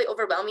can be really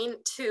overwhelming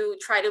to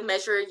try to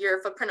measure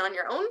your footprint on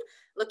your own.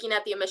 Looking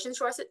at the emission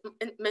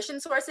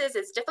sources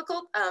is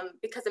difficult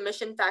because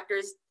emission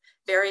factors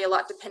vary a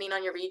lot depending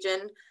on your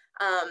region,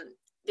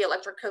 the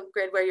electrical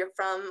grid where you're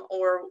from,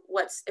 or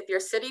if you're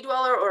a city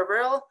dweller or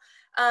rural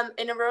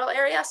in a rural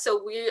area.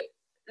 So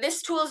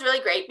this tool is really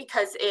great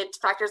because it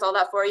factors all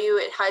that for you.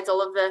 It hides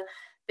all of the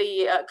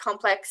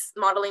complex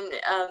modeling,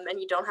 and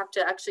you don't have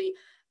to actually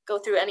go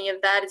through any of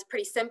that. It's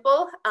pretty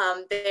simple.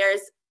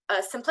 There's a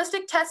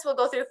simplistic test we'll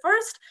go through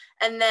first,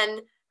 and then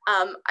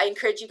I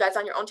encourage you guys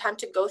on your own time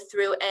to go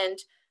through and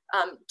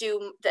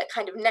do the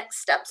kind of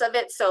next steps of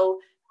it. So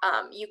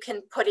you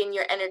can put in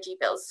your energy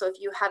bills. So if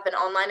you have an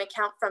online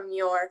account from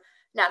your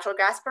natural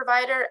gas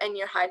provider and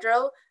your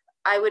hydro,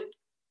 I would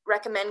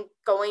recommend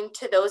going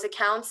to those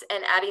accounts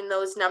and adding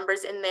those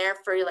numbers in there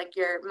for like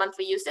your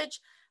monthly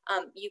usage.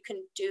 You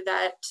can do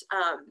that.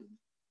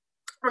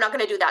 We're not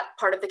going to do that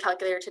part of the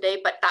calculator today,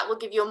 but that will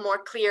give you a more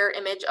clear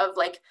image of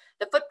like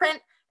the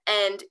footprint.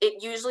 And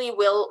it usually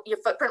will, your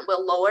footprint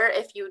will lower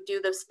if you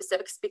do the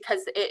specifics,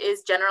 because it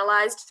is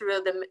generalized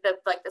through the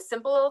like the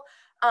simple,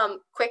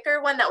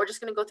 quicker one that we're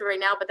just going to go through right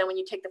now. But then when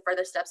you take the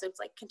further steps, it's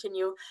like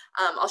continue.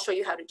 I'll show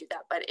you how to do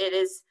that, but it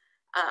is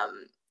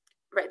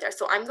right there.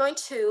 So I'm going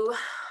to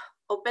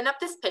open up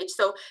this page.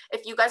 So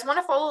if you guys want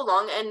to follow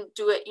along and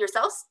do it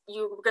yourselves,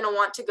 you're going to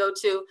want to go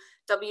to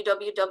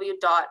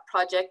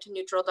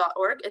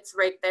www.projectneutral.org. It's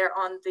right there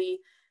on the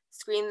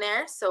screen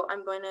there. So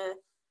I'm going to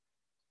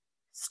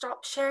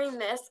stop sharing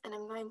this and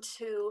I'm going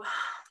to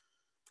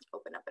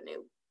open up a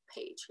new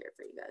page here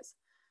for you guys.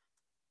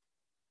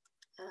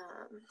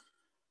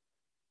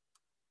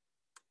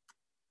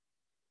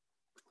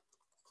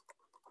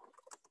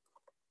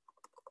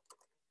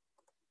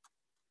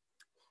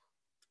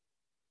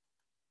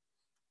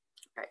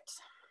 Right.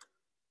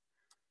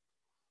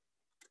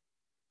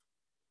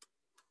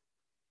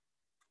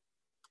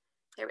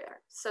 Here we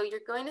are. So you're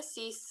going to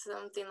see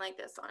something like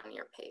this on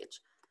your page.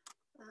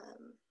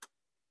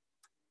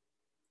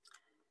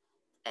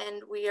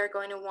 And we are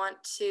going to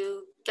want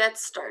to get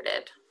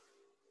started.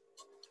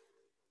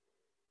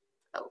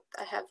 Oh,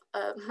 I have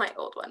my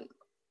old one.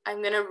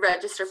 I'm going to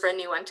register for a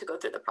new one to go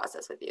through the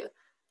process with you.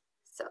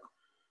 So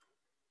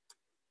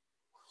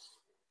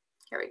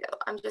here we go.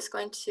 I'm just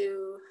going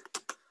to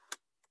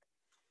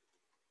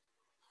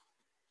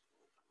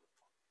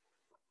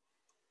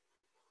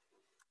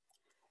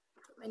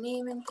put my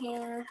name in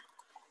here.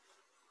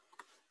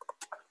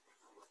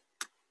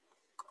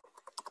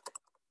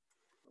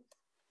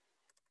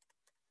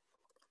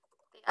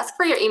 Ask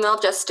for your email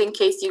just in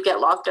case you get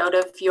locked out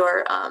of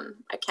your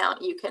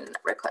account. You can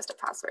request a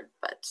password,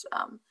 but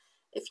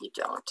if you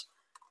don't.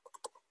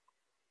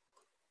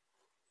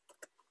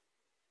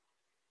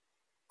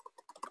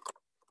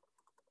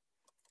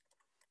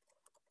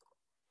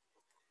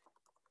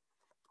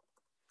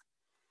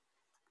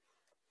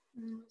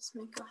 Let's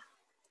make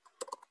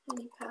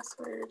any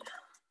password.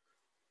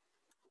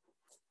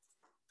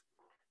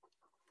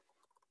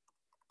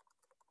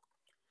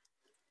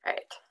 All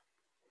right.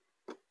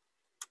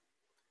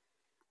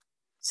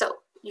 So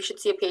you should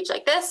see a page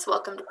like this.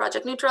 Welcome to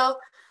Project Neutral.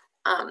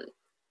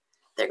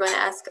 They're going to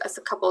ask us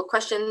a couple of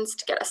questions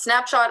to get a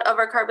snapshot of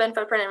our carbon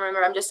footprint. And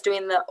remember, I'm just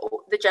doing the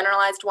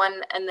generalized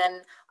one, and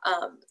then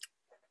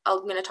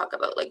I'm going to talk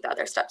about like the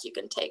other steps you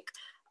can take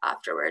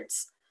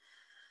afterwards.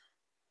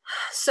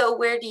 So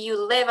where do you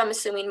live? I'm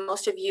assuming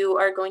most of you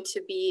are going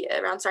to be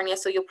around Sarnia,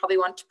 so you'll probably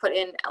want to put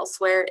in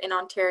elsewhere in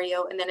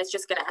Ontario, and then it's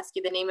just going to ask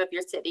you the name of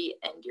your city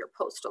and your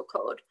postal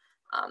code.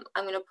 I'm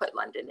going to put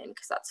London in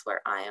because that's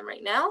where I am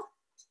right now.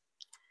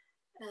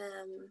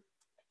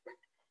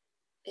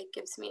 It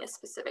gives me a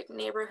specific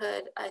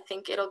neighborhood. I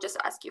think it'll just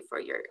ask you for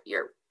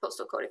your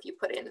postal code if you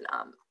put in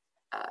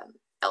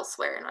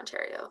elsewhere in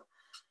Ontario.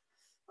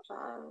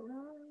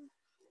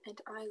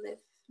 And I live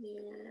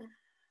near,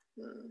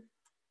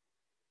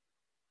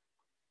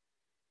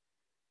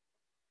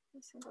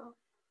 All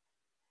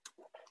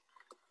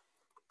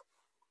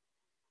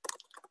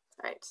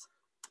right,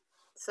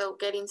 so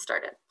getting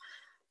started.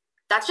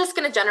 That's just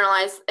going to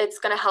generalize. It's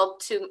going to help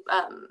to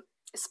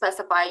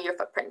specify your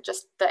footprint,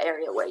 just the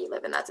area where you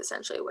live, and that's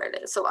essentially where it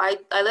is. So I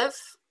live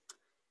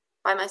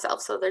by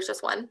myself, so there's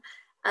just one.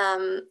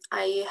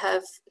 I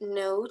have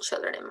no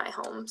children in my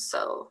home,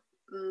 so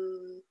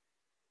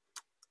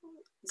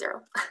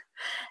 0.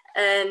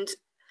 And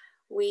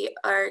we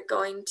are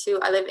going to,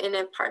 I live in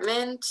an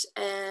apartment.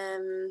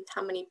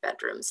 How many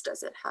bedrooms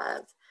does it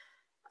have?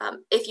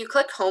 If you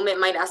click home, it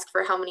might ask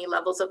for how many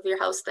levels of your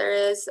house there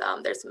is.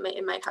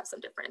 It might have some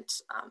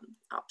different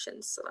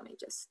options. So let me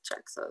just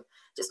check. So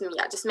just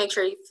make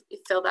sure you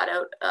fill that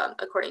out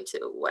according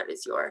to what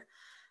is your,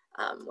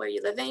 where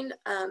you're living.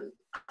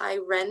 I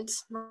rent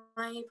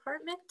my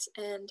apartment,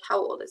 and how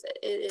old is it?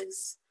 It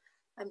is,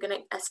 I'm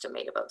gonna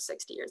estimate about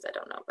 60 years. I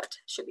don't know, but it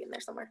should be in there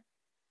somewhere.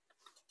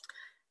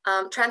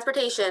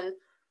 Transportation.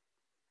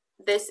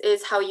 This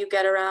is how you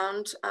get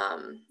around.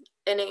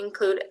 And it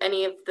include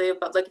any of the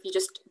above. Like if you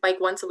just bike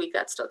once a week,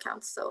 that still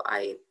counts. So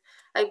I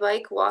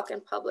bike, walk,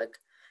 and public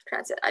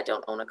transit. I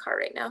don't own a car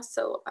right now,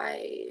 so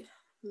I'm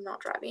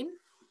not driving.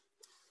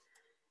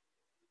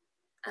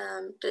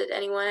 Did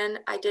anyone?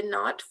 I did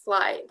not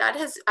fly. That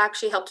has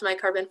actually helped my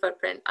carbon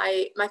footprint.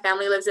 My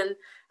family lives in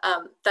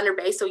Thunder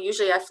Bay, so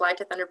usually I fly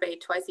to Thunder Bay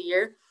twice a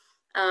year,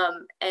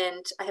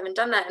 and I haven't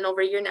done that in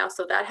over a year now.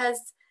 So that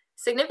has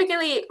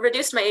significantly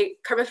reduced my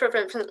carbon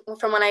footprint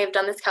from when I have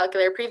done this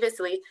calculator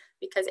previously,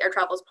 because air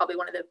travel is probably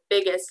one of the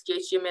biggest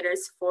GHG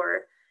emitters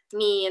for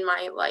me in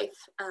my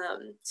life.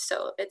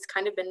 So it's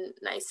kind of been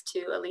nice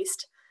to at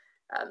least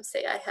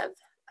say I have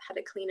had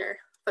a cleaner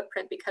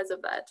footprint because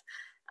of that.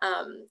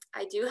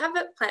 I do have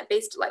a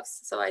plant-based life,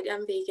 so I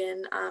am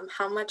vegan.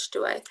 How much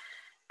do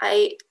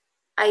I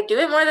do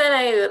it more than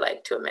I would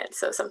like to admit.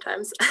 So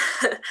sometimes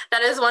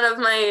that is one of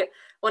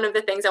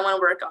the things I want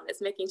to work on,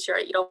 is making sure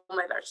I eat all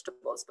my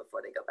vegetables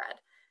before they go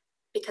bad,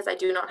 because I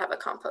do not have a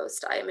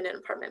compost. I am in an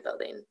apartment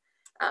building.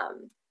 I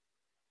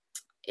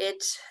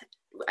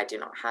do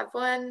not have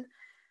one,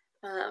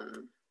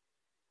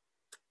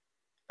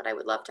 but I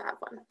would love to have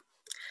one.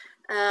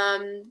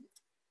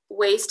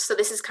 Waste, so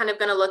this is kind of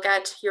going to look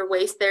at your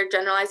waste. They're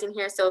generalizing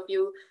here. So if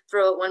you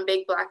throw out one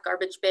big black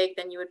garbage bag,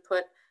 then you would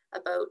put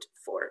about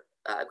 4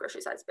 grocery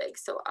size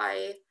bags. So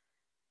I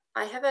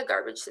have a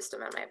garbage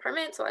system at my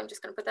apartment, so I'm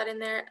just going to put that in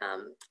there.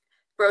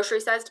 Grocery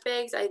sized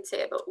bags, I'd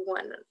say about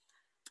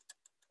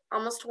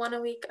almost one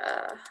a week.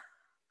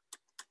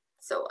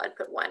 So I'd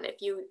put 1.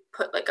 If you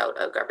put like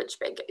out a garbage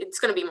bag, it's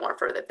going to be more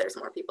for if there's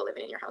more people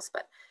living in your house,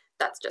 but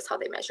that's just how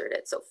they measured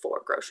it. So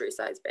 4 grocery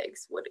size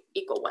bags would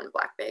equal 1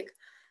 black bag.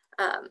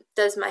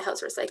 Does my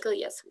house recycle?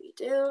 Yes, we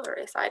do, or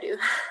yes, I do.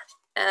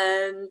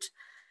 And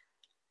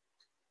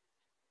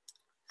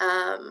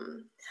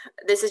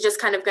this is just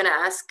kind of going to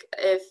ask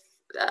if,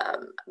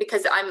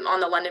 because I'm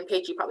on the London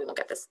page, you probably won't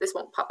get this. This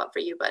won't pop up for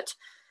you, but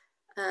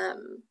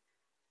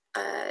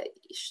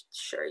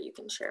sure, you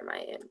can share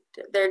my.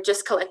 They're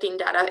just collecting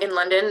data in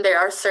London. There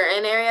are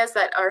certain areas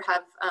that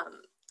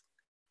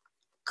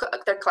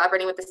they're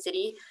collaborating with the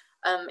city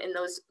in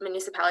those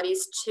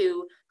municipalities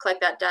to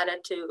collect that data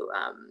to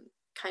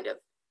kind of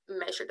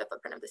measure the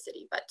footprint of the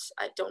city, but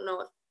I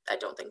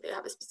don't think they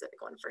have a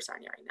specific one for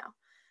Sarnia right now.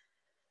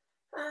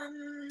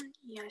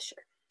 Yeah,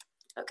 sure.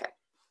 Okay.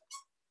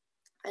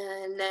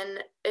 And then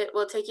it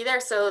will take you there.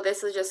 So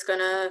this is just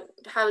gonna,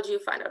 how did you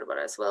find out about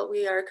us? Well,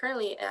 we are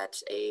currently at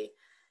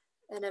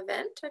an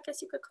event, I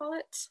guess you could call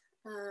it.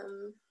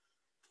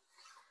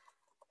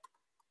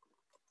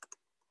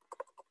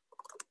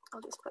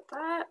 I'll just put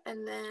that,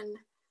 and then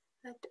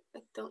I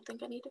don't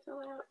think I need to fill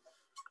it out.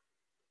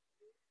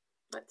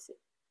 Let's see.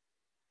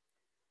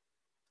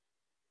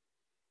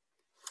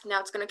 Now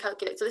it's going to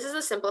calculate. So this is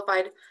a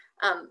simplified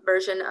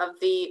version of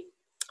the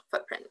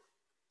footprint,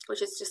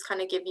 which is just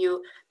kind of give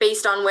you,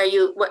 based on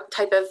what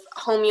type of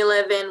home you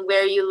live in,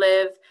 where you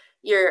live,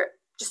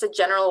 just a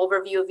general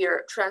overview of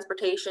your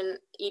transportation,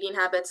 eating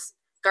habits,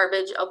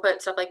 garbage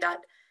output, stuff like that.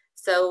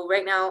 So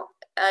right now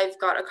I've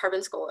got a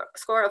carbon score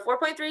of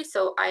 4.3.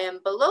 So I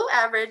am below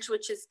average,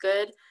 which is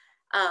good.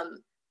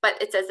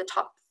 But it says the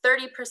top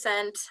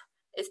 30%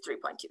 is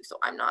 3.2. So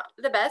I'm not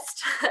the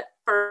best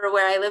for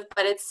where I live,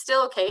 but it's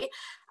still okay.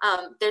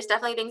 There's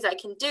definitely things I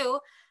can do.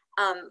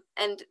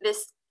 And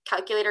this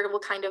calculator will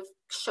kind of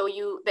show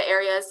you the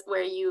areas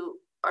where you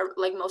are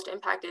like most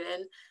impacted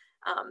in.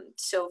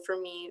 So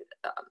for me,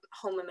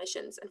 home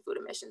emissions and food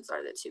emissions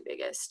are the 2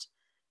 biggest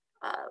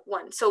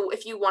ones. So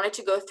if you wanted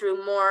to go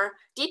through more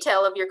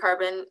detail of your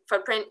carbon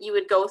footprint, you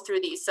would go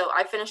through these. So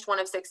I finished 1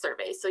 of 6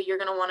 surveys. So you're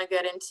going to want to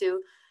get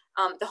into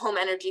the home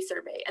energy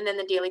survey, and then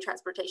the daily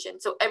transportation.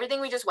 So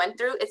everything we just went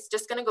through, it's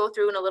just going to go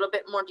through in a little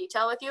bit more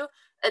detail with you.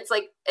 It's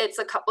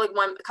a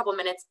couple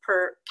minutes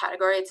per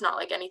category. It's not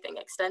like anything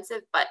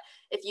extensive, but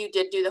if you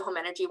did do the home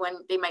energy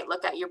one, they might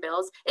look at your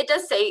bills. It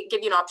does say,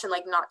 give you an option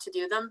like not to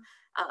do them.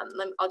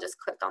 I'll just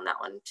click on that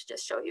one to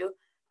just show you.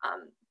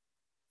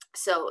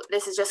 So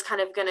this is just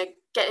kind of going to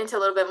get into a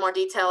little bit more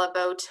detail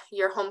about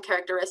your home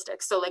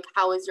characteristics. So like,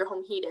 how is your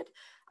home heated?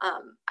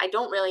 I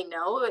don't really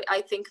know. I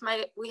think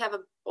we have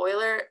a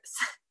boiler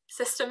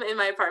system in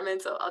my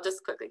apartment, so I'll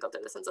just quickly go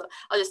through this one. So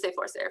I'll just say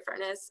forced air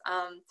furnace.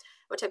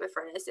 What type of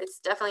furnace? It's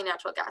definitely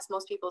natural gas.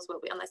 Most people's will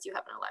be, unless you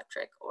have an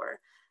electric or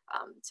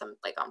some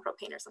like on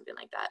propane or something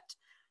like that.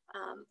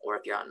 Or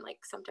if you're on like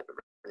some type of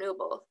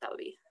renewable, that would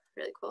be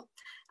really cool.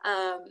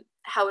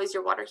 How is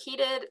your water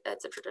heated?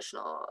 It's a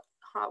traditional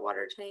hot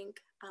water tank.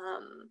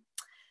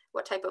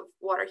 What type of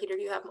water heater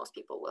do you have? Most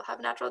people will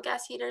have natural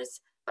gas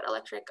heaters, but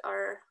electric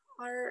are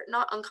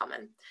not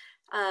uncommon.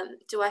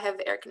 Do I have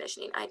air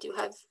conditioning? I do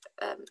have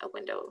a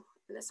window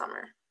in the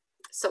summer.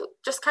 So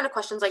just kind of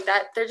questions like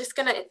that. They're just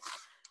gonna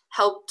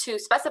help to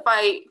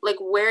specify like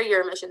where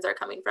your emissions are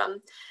coming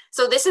from.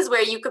 So this is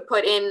where you could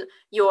put in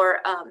your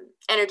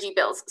energy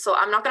bills. So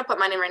I'm not gonna put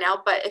mine in right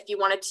now, but if you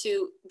wanted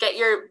to get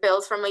your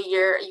bills from a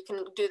year, you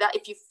can do that.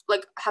 If you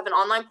like have an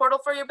online portal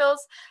for your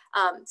bills,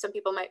 some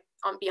people might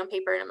be on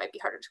paper and it might be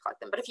harder to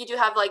collect them. But if you do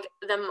have like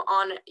them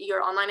on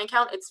your online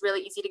account, it's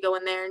really easy to go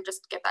in there and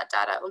just get that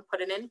data and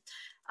put it in.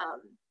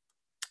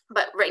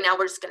 But right now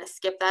we're just gonna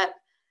skip that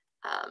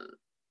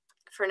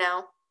for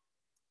now,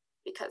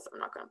 because I'm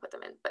not going to put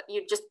them in, but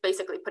you just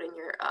basically put in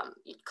your,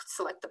 you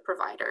select the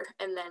provider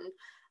and then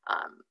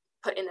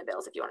put in the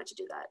bills if you wanted to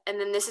do that. And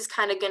then this is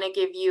kind of going to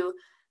give you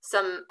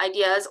some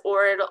ideas,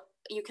 or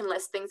you can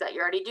list things that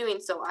you're already doing.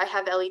 So I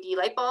have LED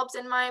light bulbs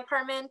in my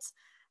apartment.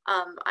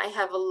 I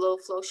have a low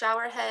flow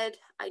shower head.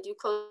 I do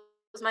close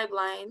my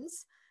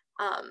blinds.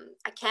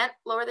 I can't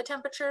lower the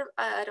temperature.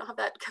 I don't have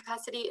that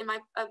capacity in my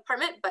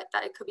apartment, but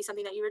that could be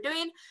something that you were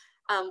doing.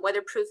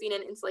 Weatherproofing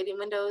and insulating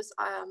windows.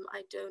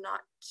 I do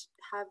not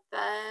have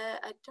that.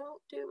 I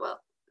don't do,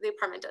 well, the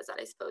apartment does that,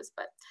 I suppose.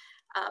 But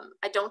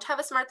I don't have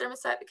a smart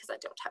thermostat because I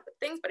don't have the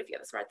things, but if you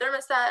have a smart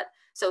thermostat,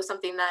 so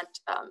something that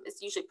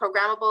is usually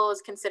programmable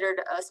is considered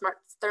a smart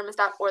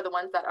thermostat, or the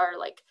ones that are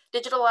like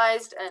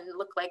digitalized and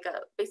look like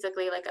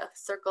basically like a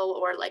circle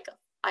or like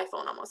an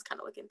iPhone almost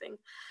kind of looking thing.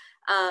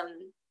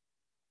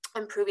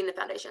 Improving the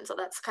foundation. So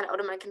that's kind of out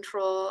of my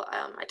control.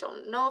 I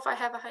don't know if I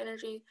have a high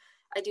energy.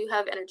 I do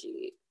have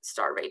Energy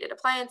Star rated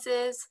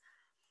appliances.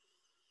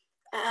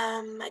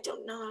 I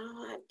don't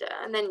know.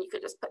 And then you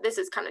could just put, this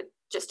is kind of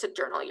just to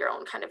journal your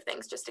own kind of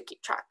things, just to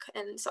keep track.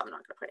 And so I'm not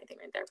going to put anything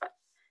right there, but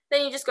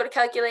then you just go to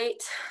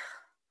calculate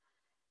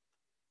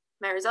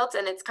my results,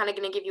 and it's kind of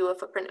going to give you a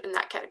footprint in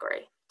that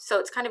category. So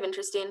it's kind of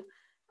interesting.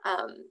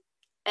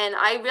 And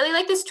I really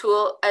like this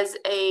tool as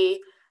a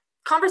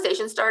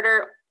conversation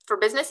starter for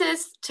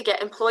businesses to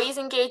get employees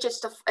engaged.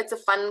 It's a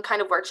fun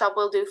kind of workshop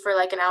we'll do for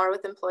like an hour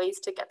with employees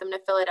to get them to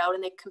fill it out,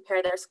 and they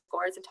compare their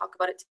scores and talk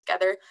about it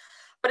together.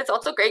 But it's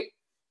also great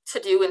to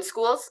do in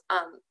schools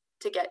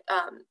to get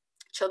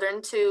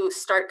children to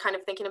start kind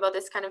of thinking about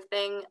this kind of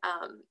thing,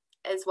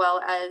 as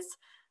well as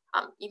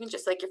even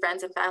just like your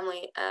friends and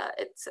family.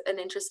 It's an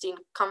interesting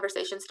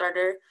conversation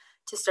starter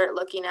to start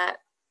looking at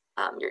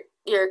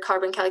your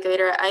carbon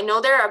calculator. I know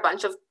there are a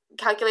bunch of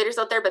calculators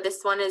out there, but this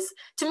one is,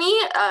 to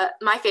me,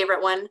 my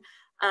favorite one.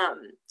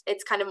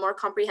 It's kind of more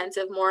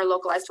comprehensive, more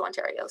localized to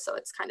Ontario, so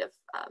it's kind of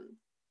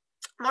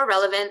more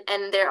relevant,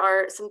 and there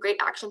are some great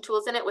action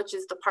tools in it, which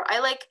is the part I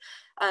like.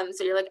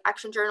 So you're like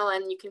action journal,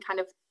 and you can kind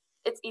of,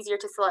 it's easier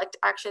to select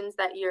actions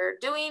that you're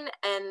doing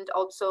and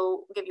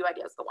also give you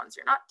ideas of the ones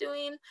you're not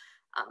doing.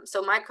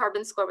 So my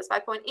carbon score was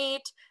 5.8.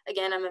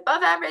 Again, I'm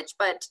above average,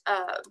 but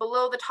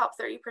below the top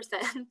 30%.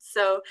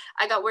 So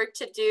I got work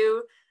to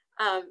do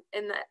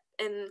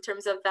in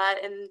terms of that,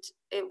 and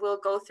it will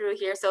go through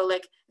here. So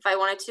like if I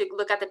wanted to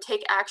look at the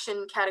take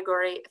action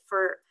category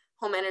for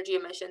home energy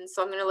emissions,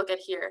 so I'm going to look at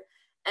here.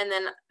 And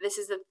then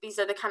these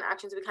are the kind of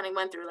actions we kind of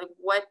went through, like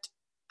what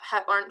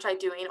aren't I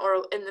doing?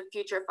 Or in the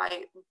future, if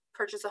I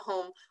purchase a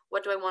home,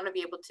 what do I want to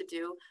be able to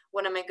do?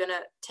 When am I going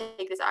to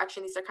take this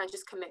action? These are kind of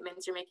just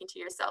commitments you're making to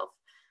yourself.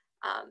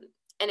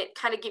 And it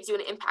kind of gives you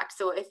an impact.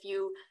 So if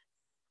you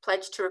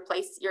pledge to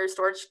replace your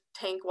storage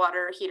tank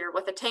water heater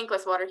with a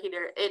tankless water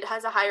heater, it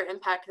has a higher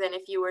impact than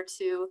if you were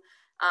to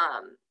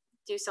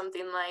do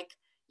something like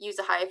use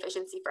a high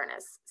efficiency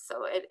furnace.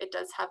 So it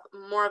does have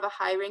more of a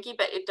high ranking,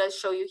 but it does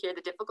show you here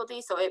the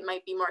difficulty. So it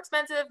might be more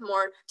expensive,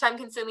 more time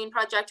consuming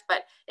project,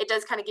 but it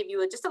does kind of give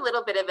you just a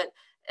little bit of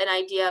an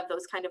idea of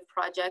those kind of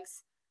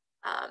projects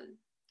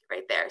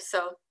right there.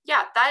 So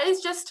yeah, that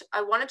is just,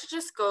 I wanted to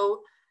just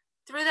go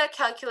through that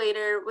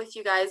calculator with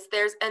you guys.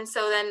 And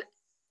so then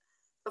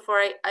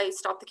before I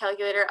stop the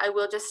calculator, I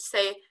will just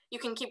say you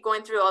can keep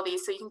going through all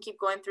these. So you can keep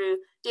going through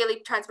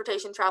daily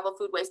transportation, travel,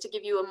 food waste to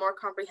give you a more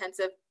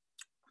comprehensive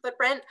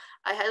footprint.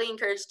 I highly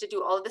encourage to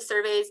do all of the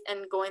surveys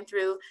and going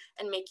through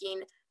and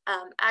making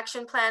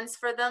action plans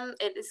for them.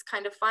 It is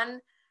kind of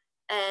fun,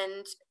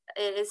 and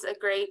it is a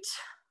great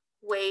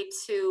way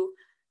to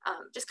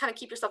just kind of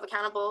keep yourself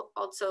accountable,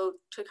 also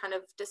to kind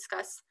of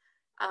discuss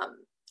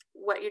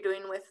what you're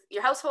doing with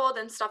your household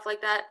and stuff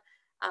like that.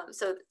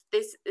 So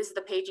this is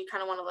the page you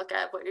kind of want to look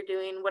at, what you're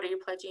doing, what are you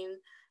pledging,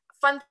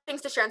 fun things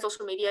to share on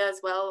social media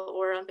as well,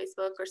 or on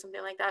Facebook or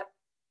something like that.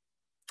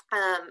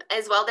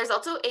 As well, there's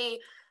also a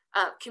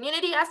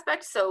community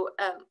aspect. So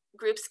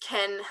groups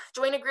can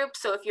join a group.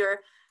 So if you're,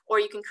 or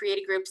you can create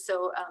a group.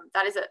 So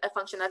that is a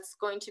function that's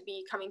going to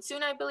be coming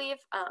soon, I believe.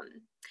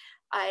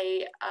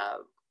 I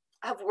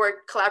have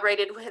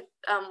collaborated with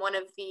one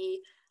of the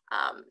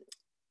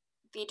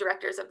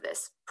directors of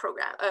this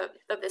program,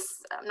 of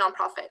this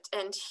nonprofit,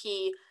 and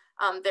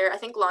they're, I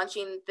think,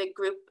 launching the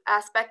group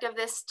aspect of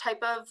this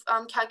type of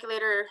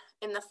calculator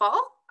in the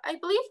fall, I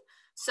believe.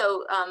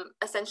 So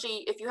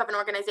essentially, if you have an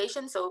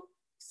organization, so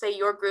say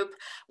your group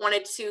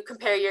wanted to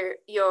compare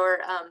your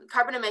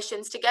carbon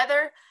emissions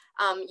together,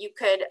 you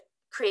could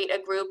create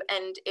a group,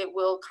 and it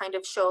will kind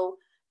of show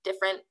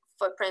different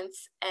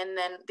footprints and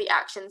then the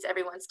actions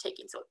everyone's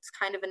taking. So it's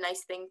kind of a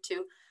nice thing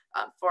to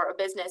for a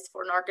business,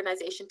 for an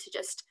organization, to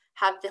just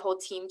have the whole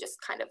team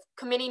just kind of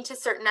committing to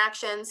certain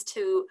actions,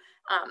 to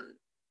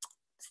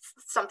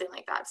something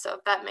like that. So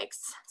if that makes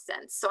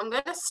sense. So I'm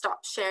going to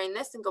stop sharing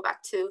this and go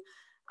back to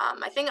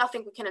I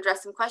think we can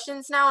address some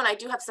questions now, and I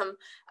do have some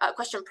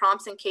question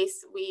prompts in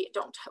case we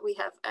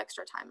have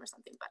extra time or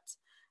something, but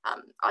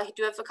I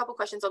do have a couple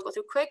questions I'll go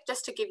through quick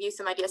just to give you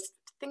some ideas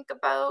to think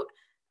about.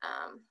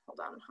 Hold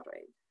on, how do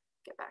I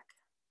get back?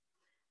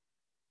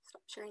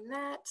 Stop sharing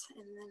that,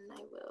 and then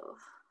I will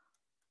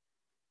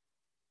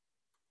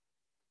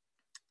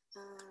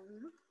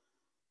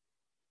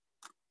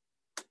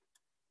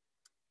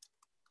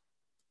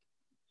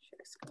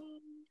share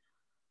screen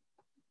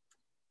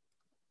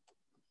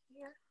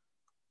here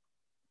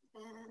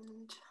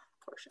and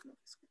portion of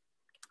the screen.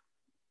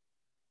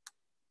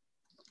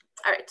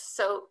 All right,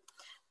 so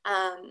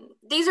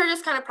these are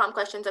just kind of prompt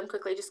questions. I'm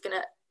quickly just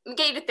gonna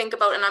get you to think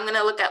about, and I'm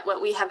gonna look at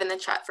what we have in the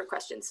chat for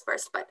questions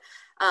first. But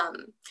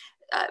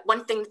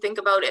one thing to think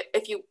about,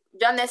 if you've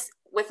done this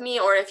with me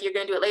or if you're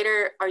going to do it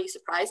later, are you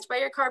surprised by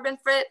your carbon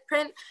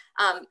footprint?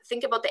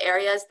 Think about the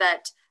areas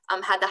that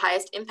had the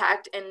highest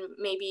impact and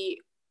maybe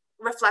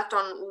reflect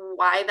on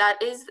why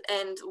that is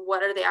and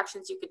what are the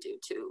actions you could do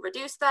to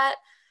reduce that.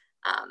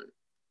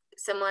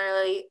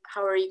 Similarly,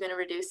 how are you going to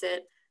reduce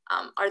it?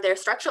 Are there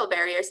structural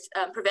barriers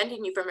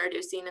preventing you from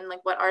reducing, and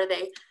like what are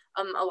they?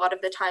 A lot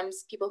of the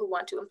times people who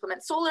want to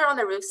implement solar on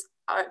their roofs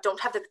don't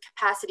have the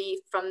capacity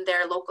from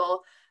their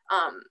local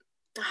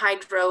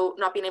hydro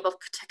not being able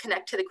to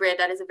connect to the grid.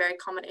 That is a very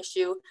common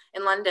issue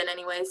in London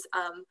anyways,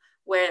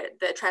 where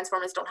the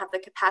transformers don't have the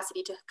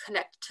capacity to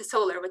connect to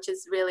solar, which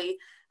is really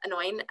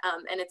annoying.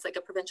 And it's like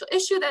a provincial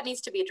issue that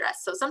needs to be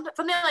addressed. So something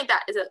like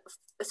that is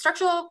a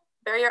structural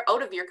barrier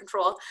out of your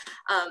control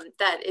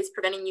that is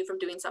preventing you from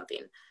doing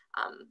something.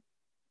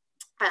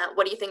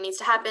 What do you think needs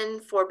to happen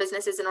for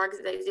businesses and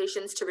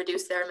organizations to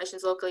reduce their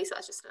emissions locally? So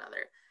that's just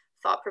another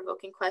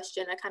thought-provoking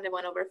question. I kind of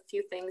went over a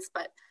few things,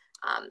 but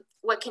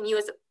what can you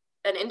as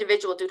an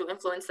individual do to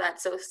influence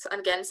that? So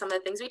again, some of the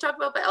things we talked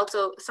about, but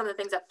also some of the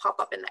things that pop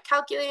up in that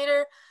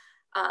calculator.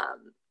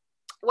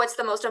 What's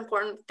the most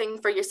important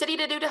thing for your city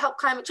to do to help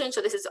climate change?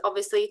 So this is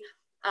obviously,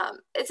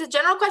 it's a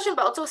general question,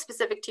 but also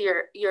specific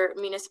to your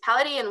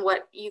municipality and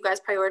what you guys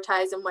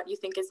prioritize and what you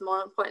think is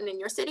more important in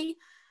your city.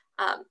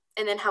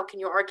 And then how can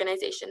your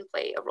organization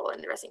play a role in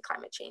addressing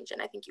climate change?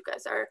 And I think you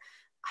guys are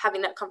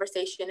having that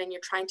conversation and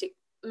you're trying to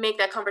make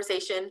that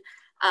conversation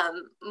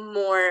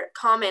more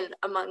common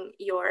among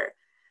your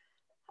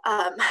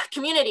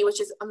community,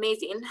 which is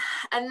amazing.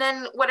 And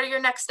then what are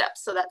your next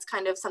steps? So that's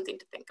kind of something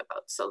to think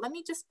about. So let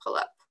me just pull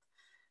up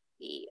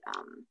the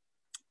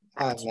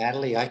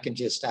Natalie, I can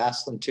just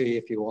ask them to you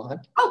if you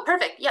want. Oh,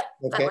 perfect. Yep,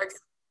 okay. That works.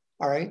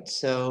 All right.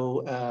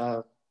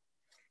 So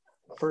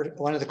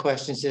one of the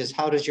questions is,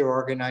 how does your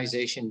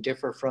organization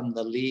differ from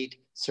the LEED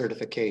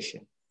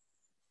certification?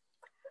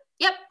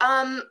 Yep.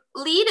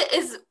 LEED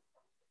is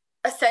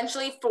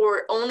essentially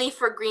only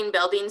for green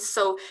buildings.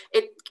 So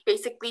it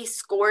basically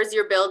scores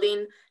your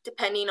building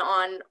depending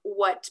on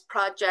what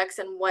projects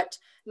and what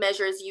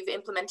measures you've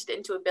implemented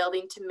into a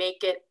building to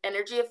make it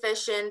energy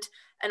efficient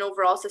and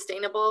overall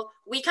sustainable.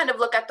 We kind of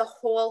look at the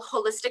whole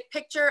holistic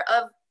picture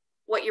of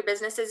what your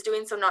business is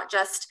doing. So not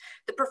just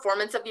the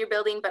performance of your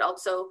building, but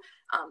also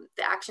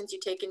the actions you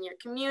take in your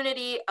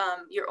community,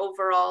 your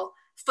overall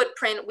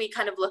footprint. We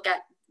kind of look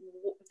at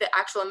the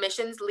actual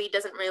emissions. LEED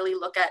doesn't really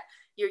look at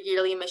your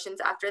yearly emissions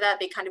after that.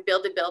 They kind of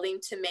build a building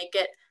to make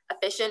it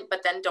efficient,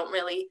 but then don't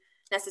really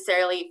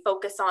necessarily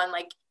focus on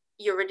like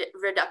your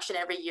reduction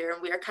every year.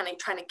 And we are kind of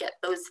trying to get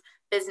those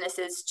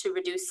businesses to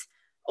reduce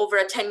over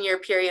a 10-year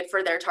period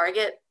for their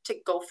target to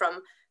go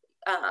from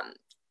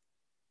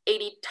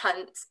 80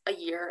 tons a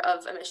year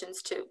of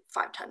emissions to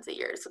 5 tons a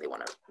year. So they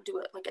want to do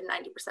it like a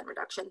 90%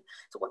 reduction.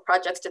 So what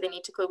projects do they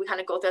need to include? We kind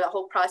of go through the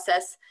whole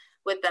process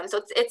with them.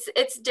 So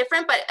it's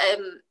different, but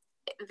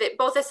they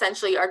both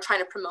essentially are trying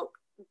to promote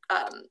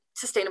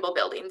sustainable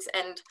buildings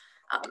and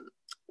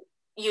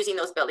using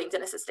those buildings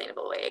in a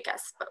sustainable way, I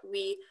guess. But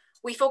we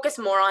focus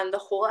more on the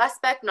whole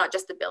aspect, not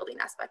just the building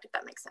aspect, if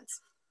that makes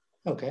sense.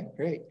 Okay,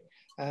 great.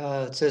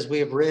 It says, we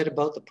have read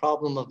about the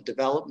problem of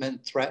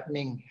development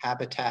threatening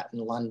habitat in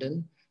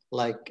London,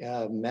 like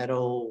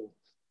meadow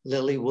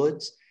lily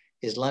woods.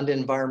 Is London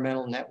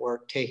Environmental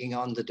Network taking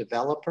on the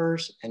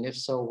developers? And if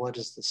so, what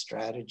is the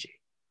strategy?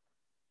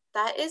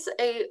 That is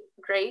a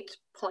great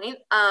point.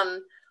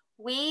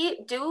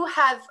 We do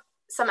have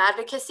some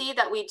advocacy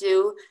that we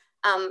do,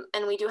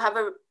 and we do have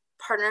a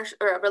partnership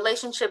or a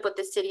relationship with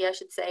the city, I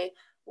should say,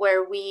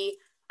 where we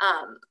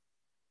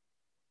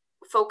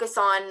focus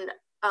on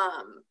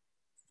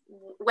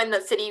when the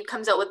city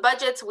comes out with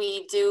budgets,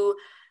 we do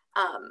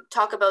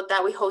talk about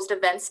that. We host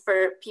events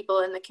for people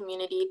in the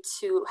community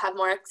to have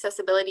more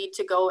accessibility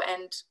to go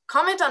and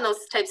comment on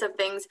those types of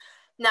things.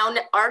 Now,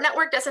 our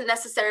network doesn't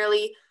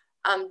necessarily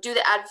do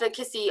the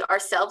advocacy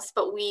ourselves,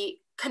 but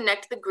we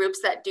connect the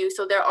groups that do.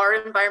 So there are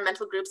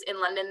environmental groups in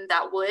London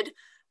that would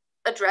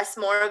address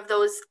more of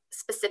those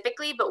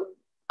specifically, but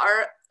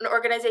our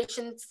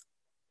organization's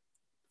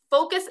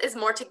focus is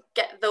more to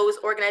get those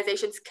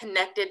organizations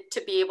connected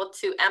to be able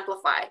to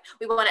amplify.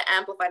 We want to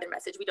amplify their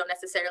message. We don't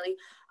necessarily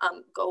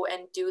go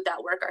and do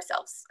that work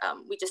ourselves.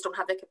 We just don't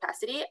have the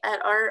capacity at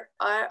our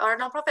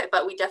nonprofit,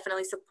 but we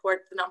definitely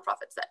support the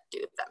nonprofits that do,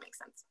 if that makes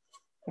sense.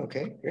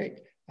 Okay, great.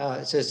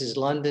 It says, is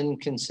London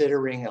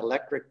considering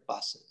electric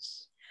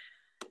buses?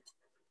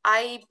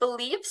 I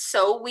believe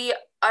so.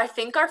 I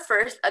think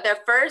their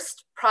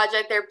first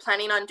project they're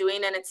planning on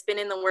doing, and it's been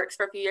in the works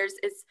for a few years,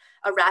 is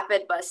a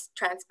rapid bus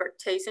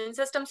transportation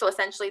system. So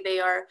essentially they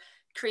are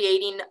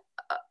creating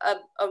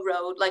a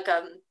road, like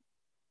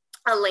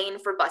a lane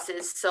for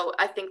buses. So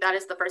I think that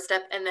is the first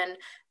step. And then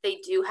they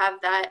do have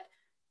that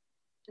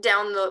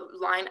down the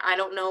line. I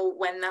don't know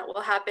when that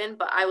will happen,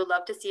 but I would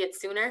love to see it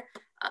sooner.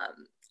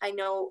 I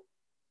know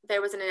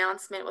there was an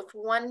announcement with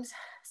one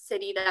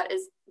city that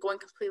is going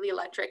completely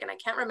electric, and I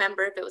can't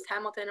remember if it was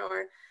Hamilton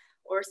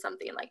or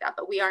something like that,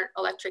 but we aren't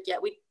electric yet.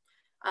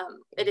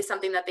 It is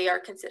something that they are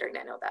considering,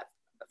 I know that,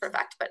 for a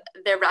fact, but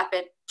their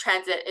rapid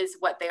transit is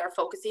what they are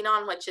focusing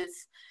on, which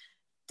is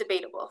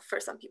debatable for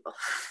some people.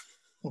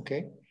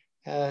 Okay.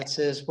 It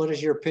says, what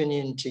is your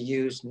opinion to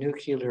use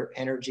nuclear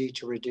energy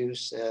to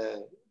reduce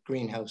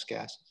greenhouse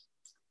gases?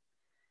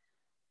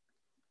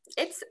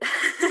 It's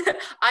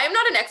I am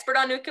not an expert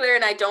on nuclear,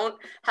 and I don't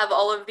have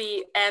all of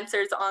the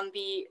answers on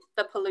the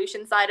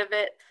pollution side of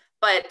it,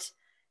 but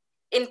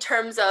in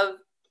terms of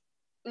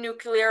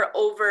nuclear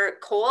over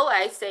coal,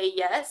 I say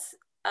yes.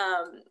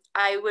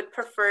 I would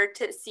prefer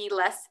to see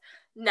less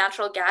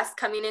natural gas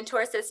coming into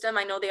our system.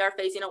 I know they are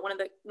phasing out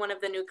one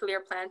of the nuclear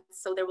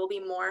plants, so there will be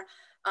more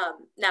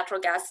natural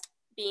gas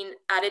being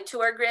added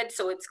to our grid.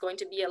 So it's going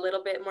to be a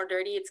little bit more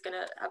dirty. It's going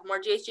to have more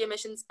GHG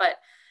emissions, but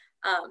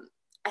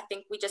I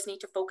think we just need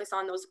to focus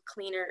on those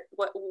cleaner.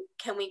 What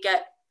can we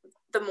get?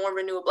 The more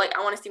renewable. Like,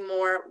 I want to see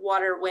more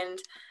water, wind,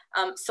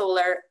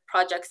 solar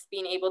projects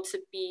being able to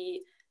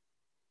be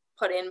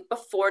put in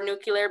before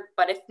nuclear.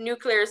 But if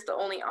nuclear is the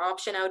only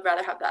option, I would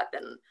rather have that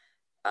than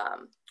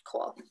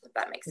coal, if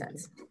that makes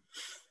sense.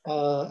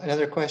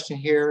 Another question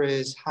here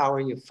is, how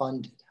are you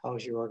funded? How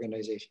is your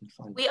organization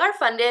funded? We are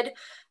funded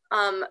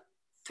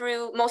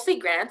through mostly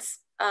grants.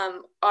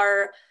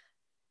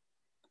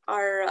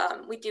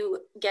 We do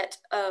get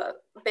a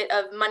bit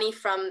of money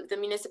from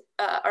the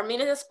our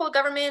municipal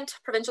government,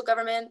 provincial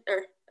government,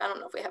 or I don't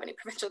know if we have any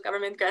provincial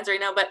government grants right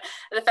now, but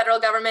the federal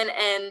government,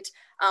 and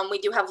we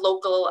do have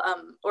local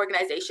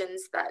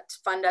organizations that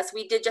fund us.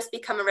 We did just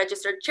become a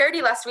registered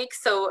charity last week,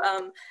 so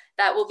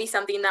that will be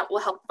something that will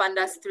help fund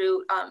us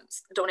through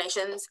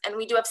donations. And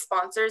we do have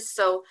sponsors.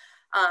 So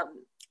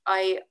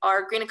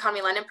our Green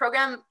Economy London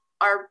program,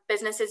 our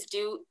businesses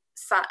do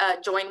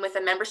join with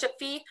a membership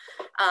fee.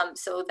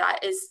 So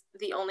that is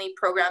the only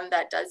program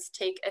that does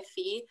take a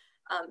fee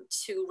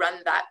to run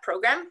that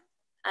program.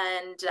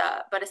 And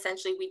but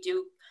essentially we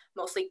do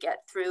mostly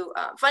get through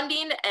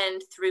funding,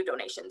 and through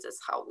donations is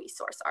how we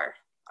source our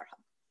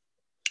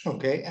hub.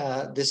 Okay,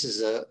 this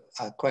is a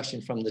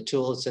question from the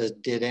tool. It says,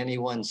 did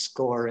anyone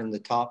score in the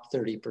top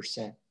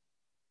 30%?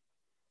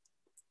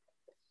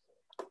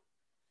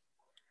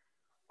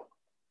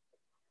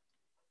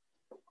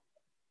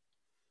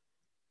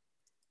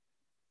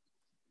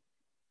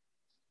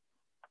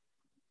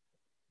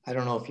 I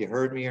don't know if you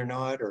heard me or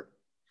not, or.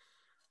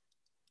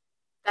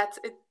 That's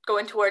it,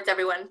 going towards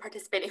everyone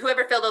participating.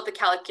 Whoever filled out the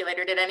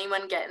calculator, did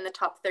anyone get in the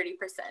top 30%?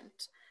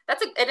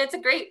 And it's a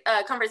great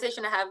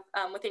conversation to have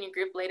within your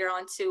group later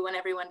on too, when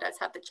everyone does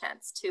have the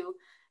chance to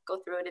go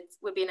through it. It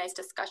would be a nice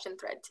discussion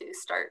thread to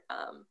start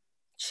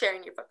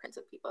sharing your footprints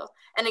with people.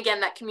 And again,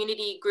 that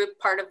community group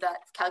part of that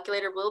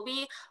calculator will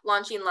be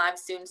launching live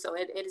soon. So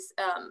it is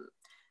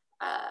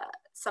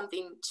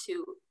something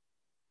to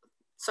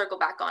circle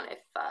back on. If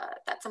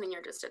that's something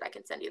you're interested, I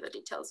can send you the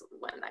details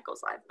when that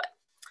goes live. But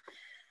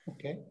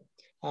okay.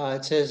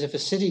 It says, if a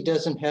city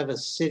doesn't have a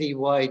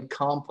citywide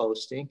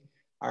composting,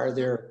 are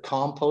there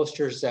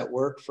composters that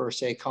work for,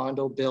 say,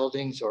 condo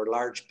buildings or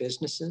large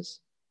businesses?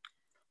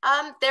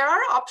 There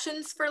are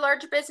options for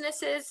large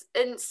businesses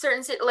in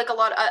certain cities, like a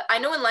lot. I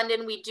know in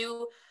London we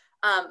do.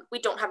 We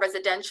don't have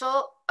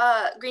residential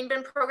green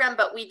bin program,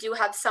 but we do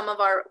have some of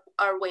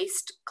our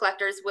waste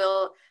collectors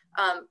will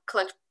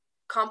collect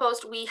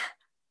compost.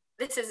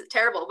 This is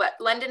terrible, but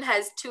London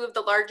has 2 of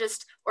the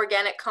largest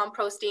organic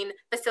composting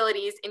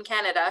facilities in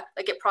Canada.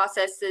 Like, it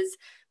processes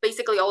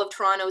basically all of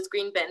Toronto's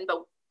green bin,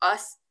 but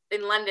us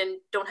in London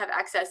don't have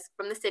access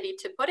from the city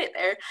to put it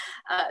there.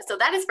 So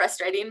that is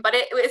frustrating, but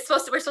we're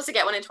supposed to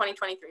get one in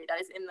 2023.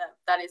 That is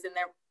in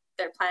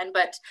their plan.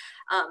 But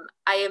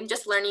I am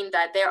just learning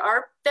that there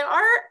are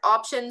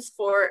options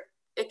for,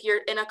 if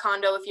you're in a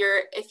condo,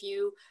 if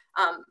you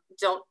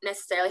don't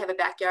necessarily have a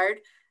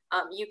backyard,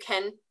 you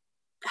can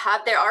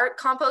there are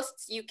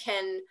composts you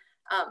can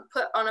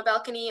put on a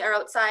balcony or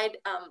outside.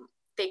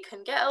 They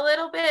can get a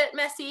little bit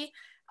messy.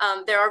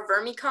 There are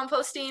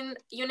vermicomposting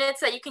units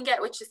that you can get,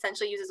 which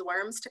essentially uses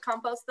worms to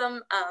compost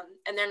them,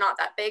 and they're not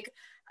that big.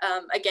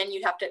 Again,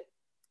 you'd have to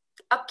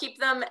upkeep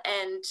them,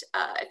 and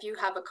if you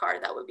have a car,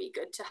 that would be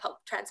good to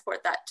help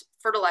transport that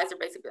fertilizer,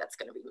 basically, that's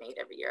going to be made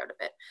every year out of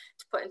it,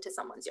 to put into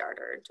someone's yard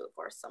or into a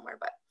forest somewhere.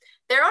 But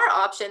there are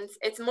options.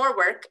 It's more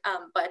work,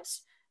 but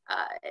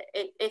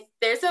if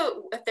there's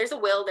a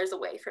will, there's a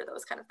way for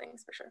those kind of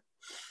things, for sure.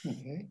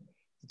 Okay.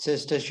 It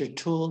says, does your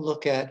tool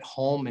look at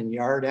home and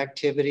yard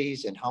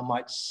activities and how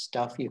much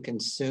stuff you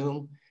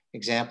consume?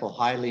 Example,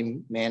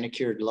 highly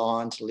manicured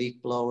lawns,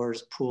 leaf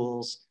blowers,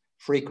 pools,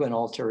 frequent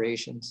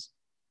alterations.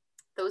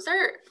 Those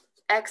are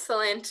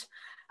excellent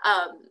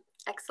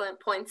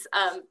points.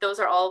 Those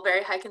are all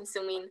very high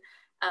consuming,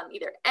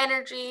 either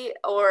energy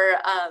or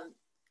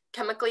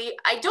chemically.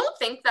 I don't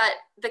think that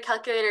the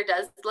calculator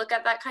does look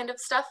at that kind of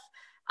stuff,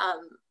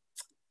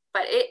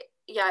 but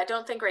I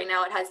don't think right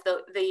now it has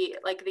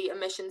the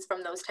emissions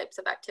from those types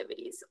of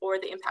activities or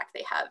the impact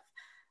they have,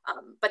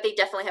 but they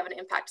definitely have an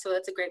impact. So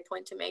that's a great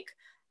point to make,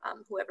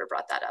 whoever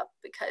brought that up,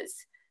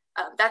 because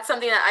that's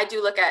something that I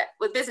do look at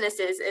with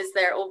businesses, is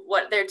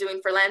what they're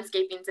doing for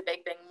landscaping is a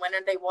big thing. When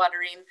are they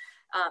watering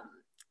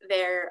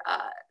their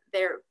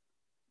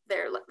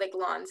their like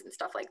lawns and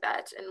stuff like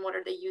that, and what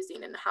are they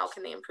using and how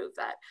can they improve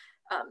that?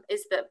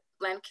 Is the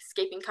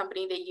landscaping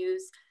company they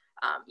use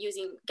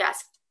using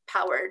gas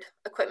powered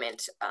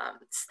equipment?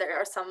 There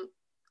are some,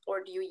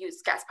 or do you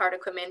use gas powered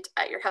equipment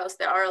at your house?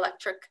 There are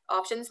electric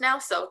options now,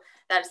 so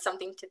that is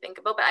something to think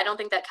about, but I don't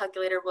think that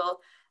calculator will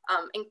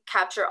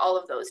capture all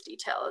of those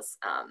details.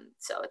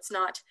 So it's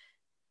not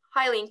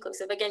highly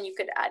inclusive. Again, you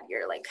could add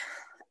your like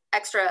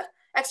extra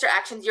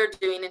actions you're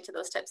doing into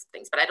those types of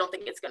things, but I don't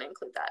think it's going to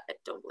include that. I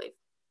don't believe.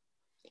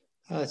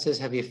 It says,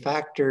 have you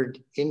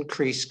factored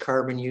increased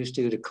carbon use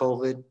due to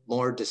COVID,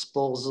 more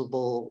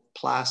disposable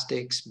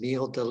plastics,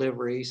 meal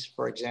deliveries,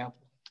 for example?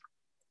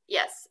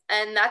 Yes,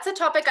 and that's a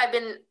topic I've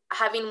been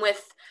having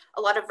with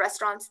a lot of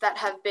restaurants that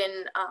have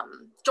been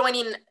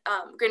joining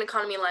Green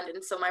Economy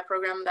London, so my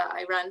program that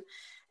I run,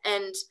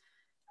 and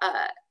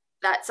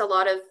that's a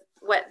lot of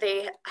what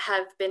they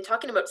have been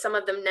talking about. Some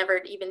of them never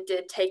even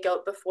did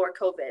takeout before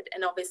COVID,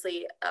 and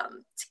obviously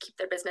to keep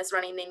their business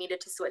running, they needed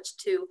to switch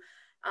to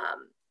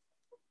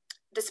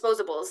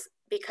disposables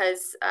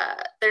because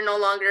they're no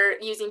longer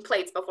using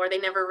plates. Before, they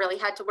never really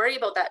had to worry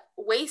about that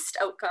waste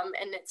outcome,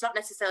 and it's not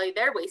necessarily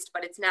their waste,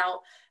 but it's now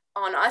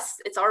on us,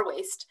 it's our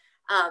waste.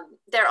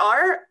 There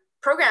are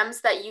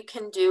programs that you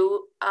can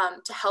do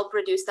to help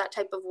reduce that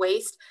type of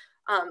waste.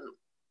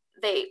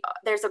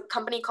 There's a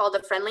company called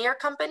the Friendlier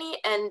Company,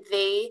 and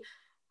they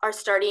are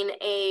starting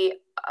a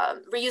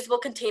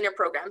reusable container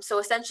program. So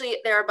essentially,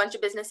 there are a bunch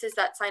of businesses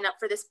that sign up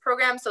for this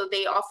program. So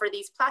they offer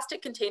these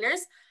plastic containers.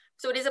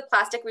 So it is a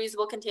plastic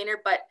reusable container,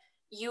 but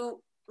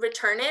you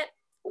return it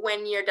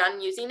when you're done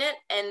using it,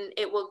 and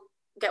it will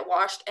get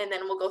washed, and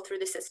then we'll go through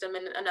the system,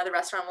 and another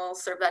restaurant will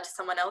serve that to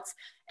someone else.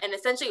 And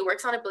essentially, it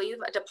works on, I believe,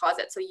 a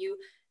deposit. So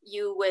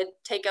you would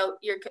take out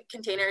your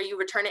container, you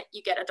return it,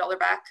 you get $1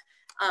 back.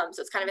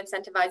 So it's kind of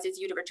incentivizes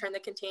you to return the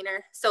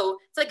container. So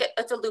it's like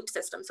it's a loop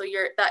system. So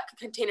that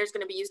container is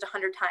going to be used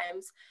 100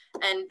 times,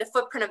 and the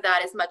footprint of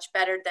that is much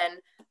better than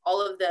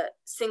all of the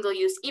single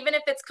use. Even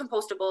if it's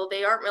compostable,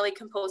 they aren't really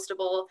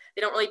compostable.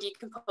 They don't really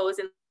decompose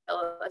in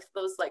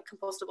those like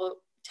compostable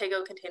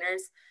Tego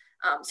containers.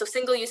 So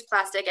single use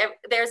plastic,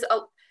 there's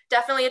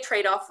definitely a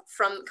trade-off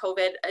from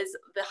COVID as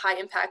the high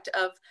impact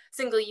of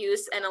single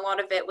use, and a lot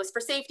of it was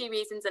for safety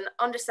reasons, and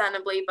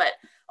understandably, but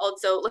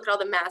also look at all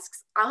the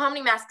masks. How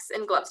many masks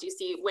and gloves do you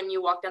see when you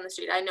walk down the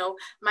street? I know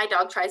my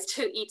dog tries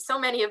to eat so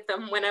many of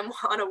them when I'm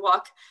on a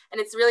walk,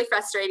 and it's really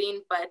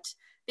frustrating. But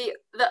the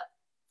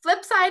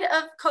flip side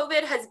of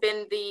COVID has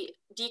been the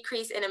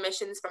decrease in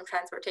emissions from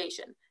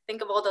transportation.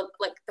 Think of all the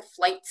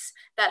flights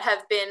that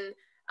have been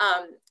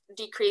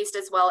decreased,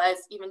 as well as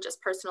even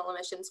just personal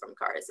emissions from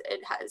cars.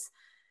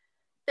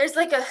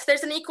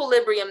 There's an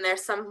equilibrium there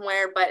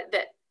somewhere, but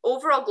the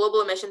overall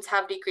global emissions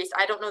have decreased.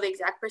 I don't know the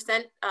exact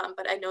percent,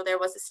 but I know there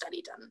was a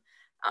study done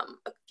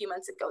a few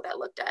months ago that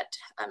looked at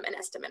an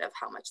estimate of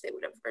how much they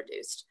would have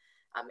reduced.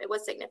 It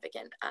was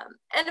significant.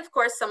 And of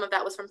course, some of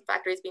that was from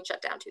factories being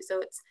shut down too. So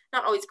it's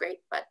not always great,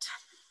 but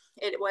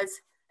it was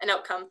an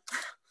outcome.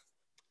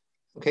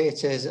 Okay, it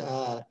says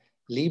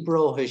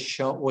Libro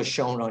was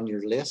shown on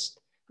your list.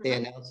 They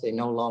announced they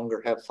no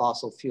longer have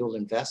fossil fuel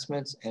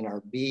investments and are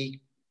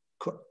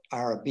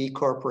a B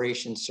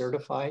Corporation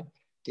certified.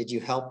 Did you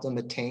help them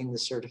attain the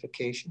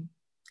certification?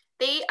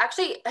 They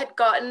actually had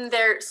gotten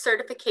their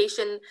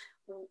certification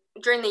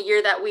during the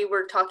year that we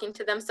were talking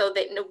to them, so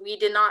that we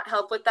did not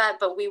help with that,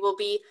 but we will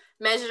be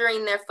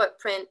measuring their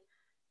footprint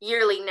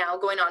yearly now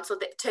going on. So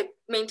that to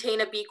maintain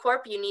a B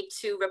Corp, you need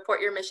to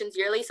report your emissions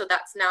yearly. So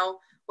that's now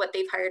what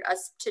they've hired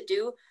us to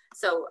do.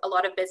 So a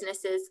lot of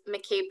businesses,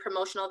 McCabe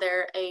Promotional,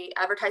 they're a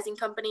advertising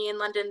company in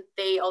London.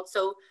 They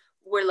also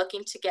were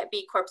looking to get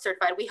B Corp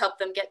certified. We helped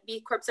them get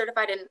B Corp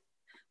certified, and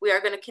we are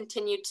going to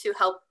continue to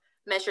help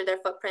measure their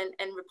footprint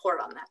and report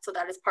on that. So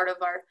that is part of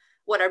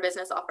what our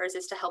business offers,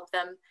 is to help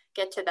them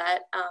get to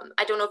that.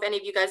 I don't know if any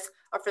of you guys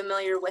are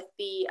familiar with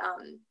the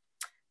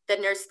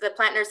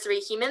plant nursery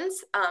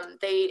Humans.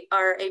 They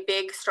are a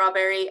big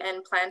strawberry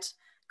and plant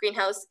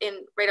greenhouse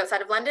right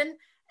outside of London,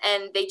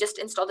 and they just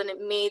installed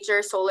a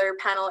major solar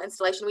panel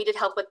installation. We did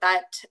help with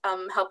that,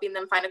 helping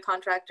them find a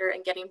contractor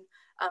and getting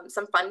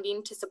some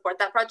funding to support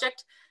that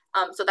project.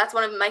 So that's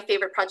one of my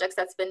favorite projects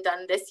that's been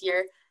done this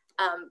year,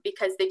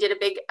 because they did a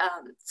big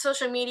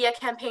social media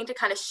campaign to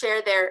kind of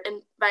share their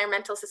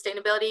environmental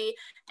sustainability,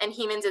 and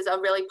Humans is a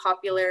really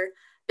popular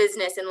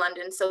business in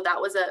London. So that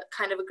was a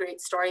kind of a great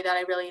story that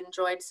I really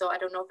enjoyed. So I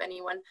don't know if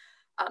anyone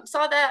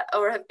saw that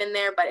or have been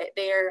there, but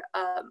they're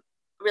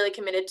really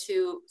committed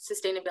to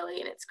sustainability,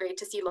 and it's great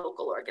to see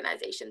local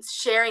organizations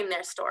sharing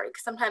their story,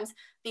 because sometimes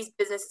these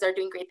businesses are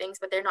doing great things,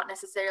 but they're not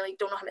necessarily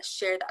don't know how to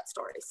share that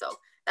story. So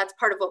that's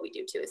part of what we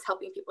do too, is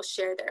helping people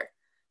share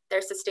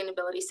their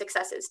sustainability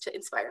successes to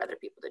inspire other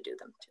people to do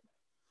them too.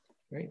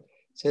 Great. It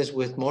says,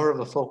 with more of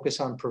a focus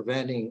on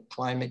preventing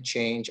climate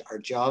change, are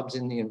jobs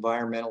in the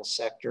environmental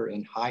sector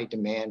in high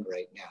demand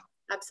right now?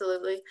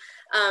 Absolutely.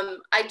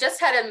 I just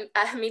had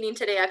a meeting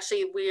today.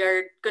 Actually, we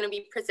are going to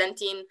be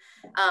presenting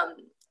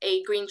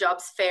a Green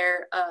Jobs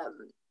Fair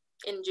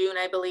in June,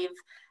 I believe.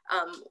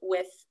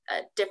 with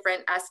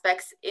different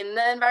aspects in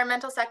the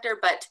environmental sector.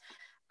 But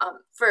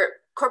for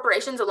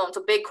corporations alone,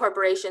 so big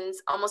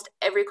corporations, almost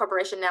every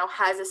corporation now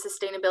has a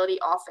sustainability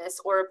office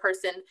or a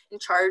person in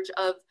charge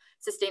of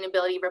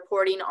sustainability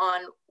reporting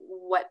on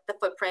what the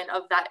footprint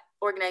of that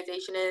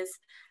organization is.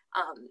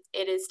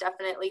 It is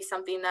definitely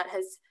something that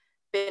has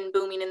been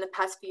booming in the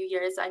past few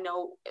years. I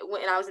know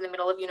when I was in the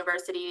middle of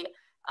university,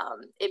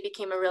 it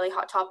became a really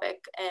hot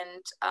topic,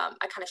 and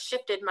I kind of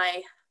shifted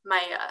my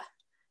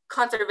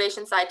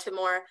conservation side to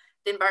more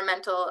the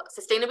environmental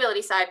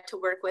sustainability side to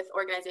work with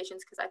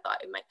organizations, because I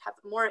thought it might have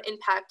more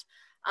impact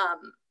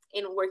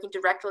in working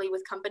directly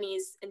with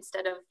companies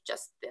instead of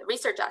just the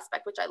research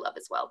aspect, which I love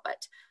as well.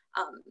 But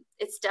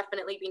it's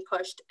definitely being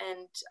pushed,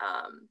 and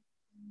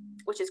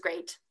which is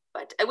great.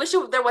 But I wish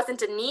there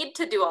wasn't a need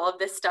to do all of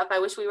this stuff. I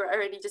wish we were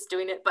already just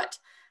doing it, but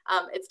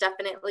it's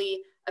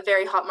definitely a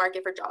very hot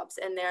market for jobs,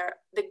 and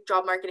the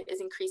job market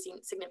is increasing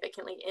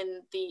significantly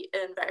in the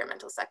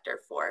environmental sector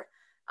for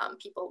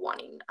people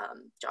wanting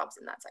jobs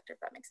in that sector, if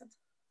that makes sense.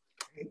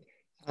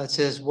 It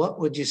says, what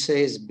would you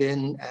say has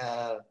been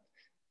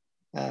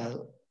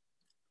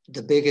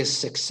the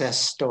biggest success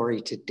story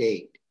to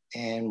date,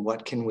 and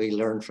what can we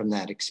learn from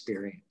that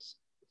experience?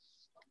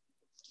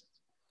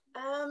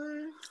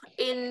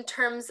 In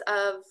terms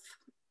of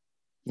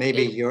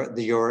maybe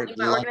your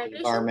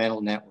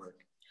environmental network.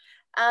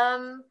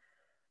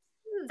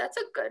 That's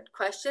a good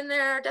question.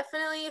 There are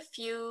definitely a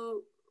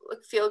few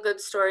feel-good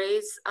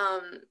stories.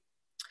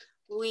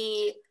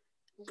 We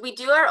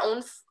do our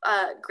own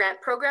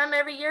grant program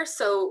every year,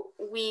 so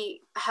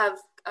we have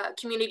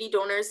community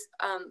donors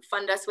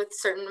fund us with a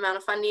certain amount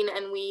of funding,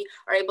 and we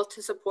are able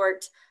to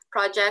support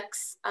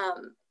projects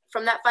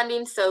from that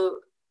funding. So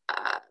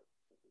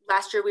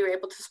last year we were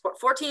able to support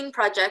 14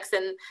 projects,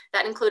 and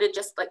that included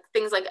just like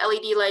things like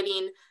LED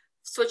lighting,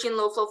 switching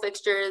low flow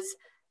fixtures,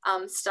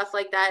 stuff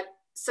like that.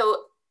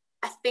 So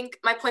I think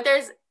my point there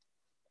is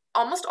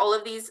almost all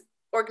of these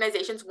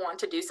organizations want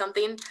to do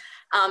something.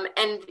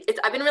 And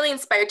I've been really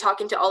inspired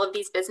talking to all of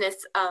these business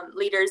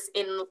leaders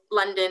in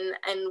London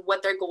and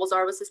what their goals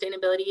are with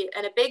sustainability.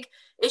 And a big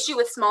issue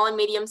with small and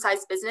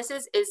medium-sized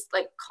businesses is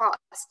like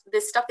cost.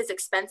 This stuff is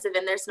expensive,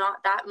 and there's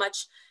not that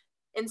much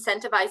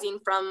incentivizing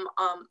from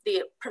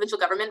the provincial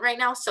government right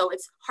now. So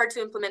it's hard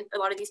to implement a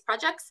lot of these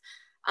projects.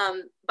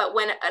 But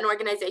when an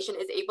organization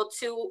is able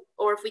to,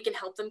 or if we can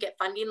help them get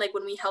funding, like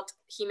when we helped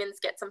Humans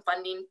get some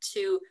funding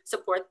to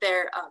support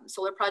their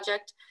solar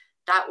project,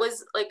 that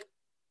was like,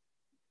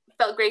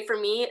 felt great for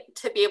me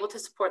to be able to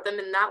support them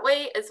in that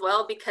way as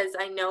well, because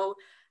I know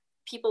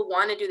people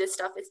want to do this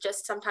stuff. It's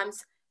just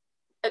sometimes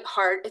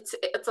hard. It's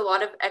a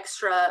lot of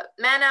extra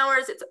man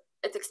hours.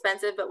 It's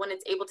expensive, but when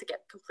it's able to get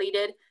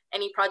completed,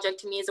 any project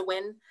to me is a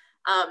win.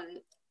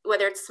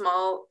 Whether it's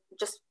small,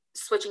 just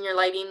switching your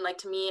lighting, like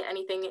to me,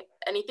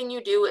 anything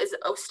you do is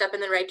a step in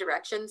the right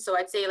direction. So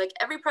I'd say like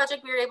every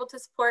project we were able to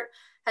support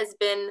has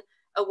been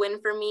a win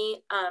for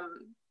me.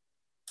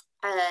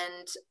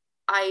 And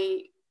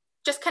I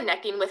just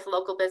connecting with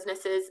local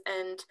businesses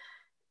and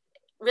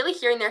really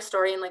hearing their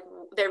story and like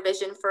their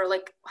vision for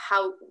like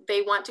how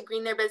they want to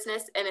green their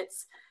business. And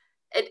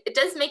it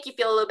does make you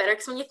feel a little better,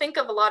 because when you think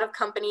of a lot of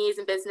companies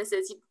and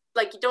businesses, you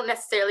don't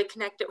necessarily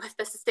connect it with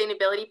the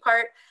sustainability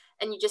part,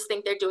 and you just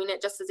think they're doing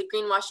it just as a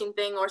greenwashing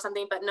thing or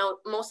something. But no,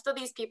 most of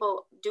these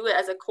people do it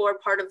as a core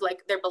part of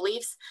like their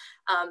beliefs.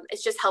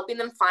 It's just helping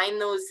them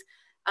find those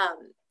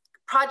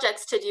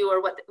projects to do,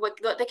 or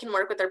what they can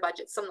work with their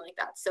budget, something like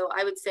that. So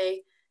I would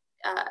say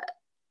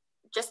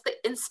just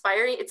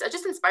it's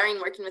just inspiring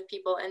working with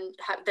people and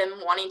have them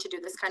wanting to do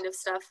this kind of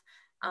stuff.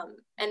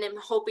 And I'm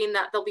hoping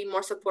that there'll be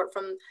more support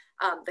from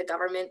the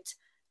government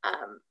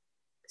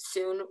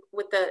soon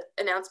with the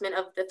announcement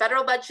of the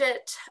federal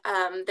budget.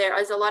 There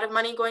is a lot of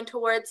money going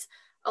towards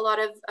a lot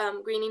of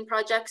greening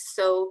projects,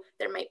 so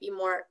there might be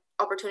more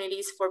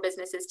opportunities for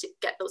businesses to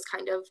get those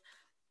kind of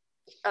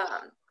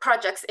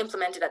projects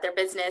implemented at their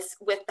business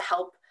with the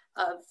help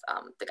of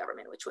the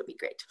government, which would be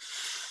great.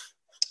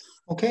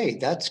 Okay,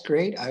 that's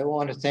great. I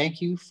want to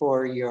thank you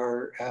for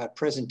your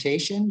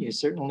presentation. You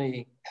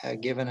certainly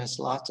given us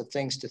lots of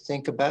things to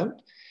think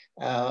about.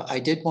 I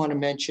did want to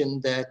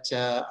mention that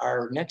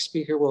our next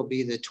speaker will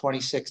be the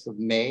 26th of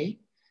May.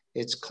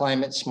 It's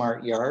Climate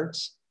Smart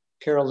Yards.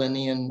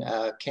 Carolinian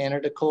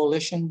Canada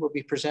Coalition will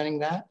be presenting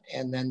that.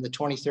 And then the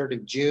 23rd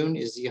of June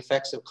is the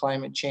effects of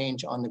climate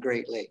change on the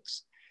Great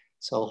Lakes.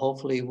 So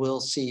hopefully we'll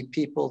see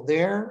people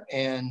there.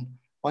 And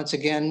once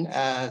again,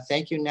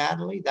 thank you,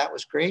 Natalie. That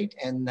was great.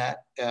 And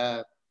that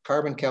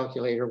carbon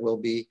calculator will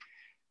be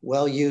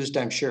well used,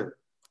 I'm sure.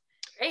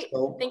 Great.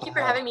 So, thank you for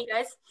having me,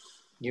 guys.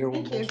 You're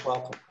most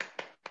welcome.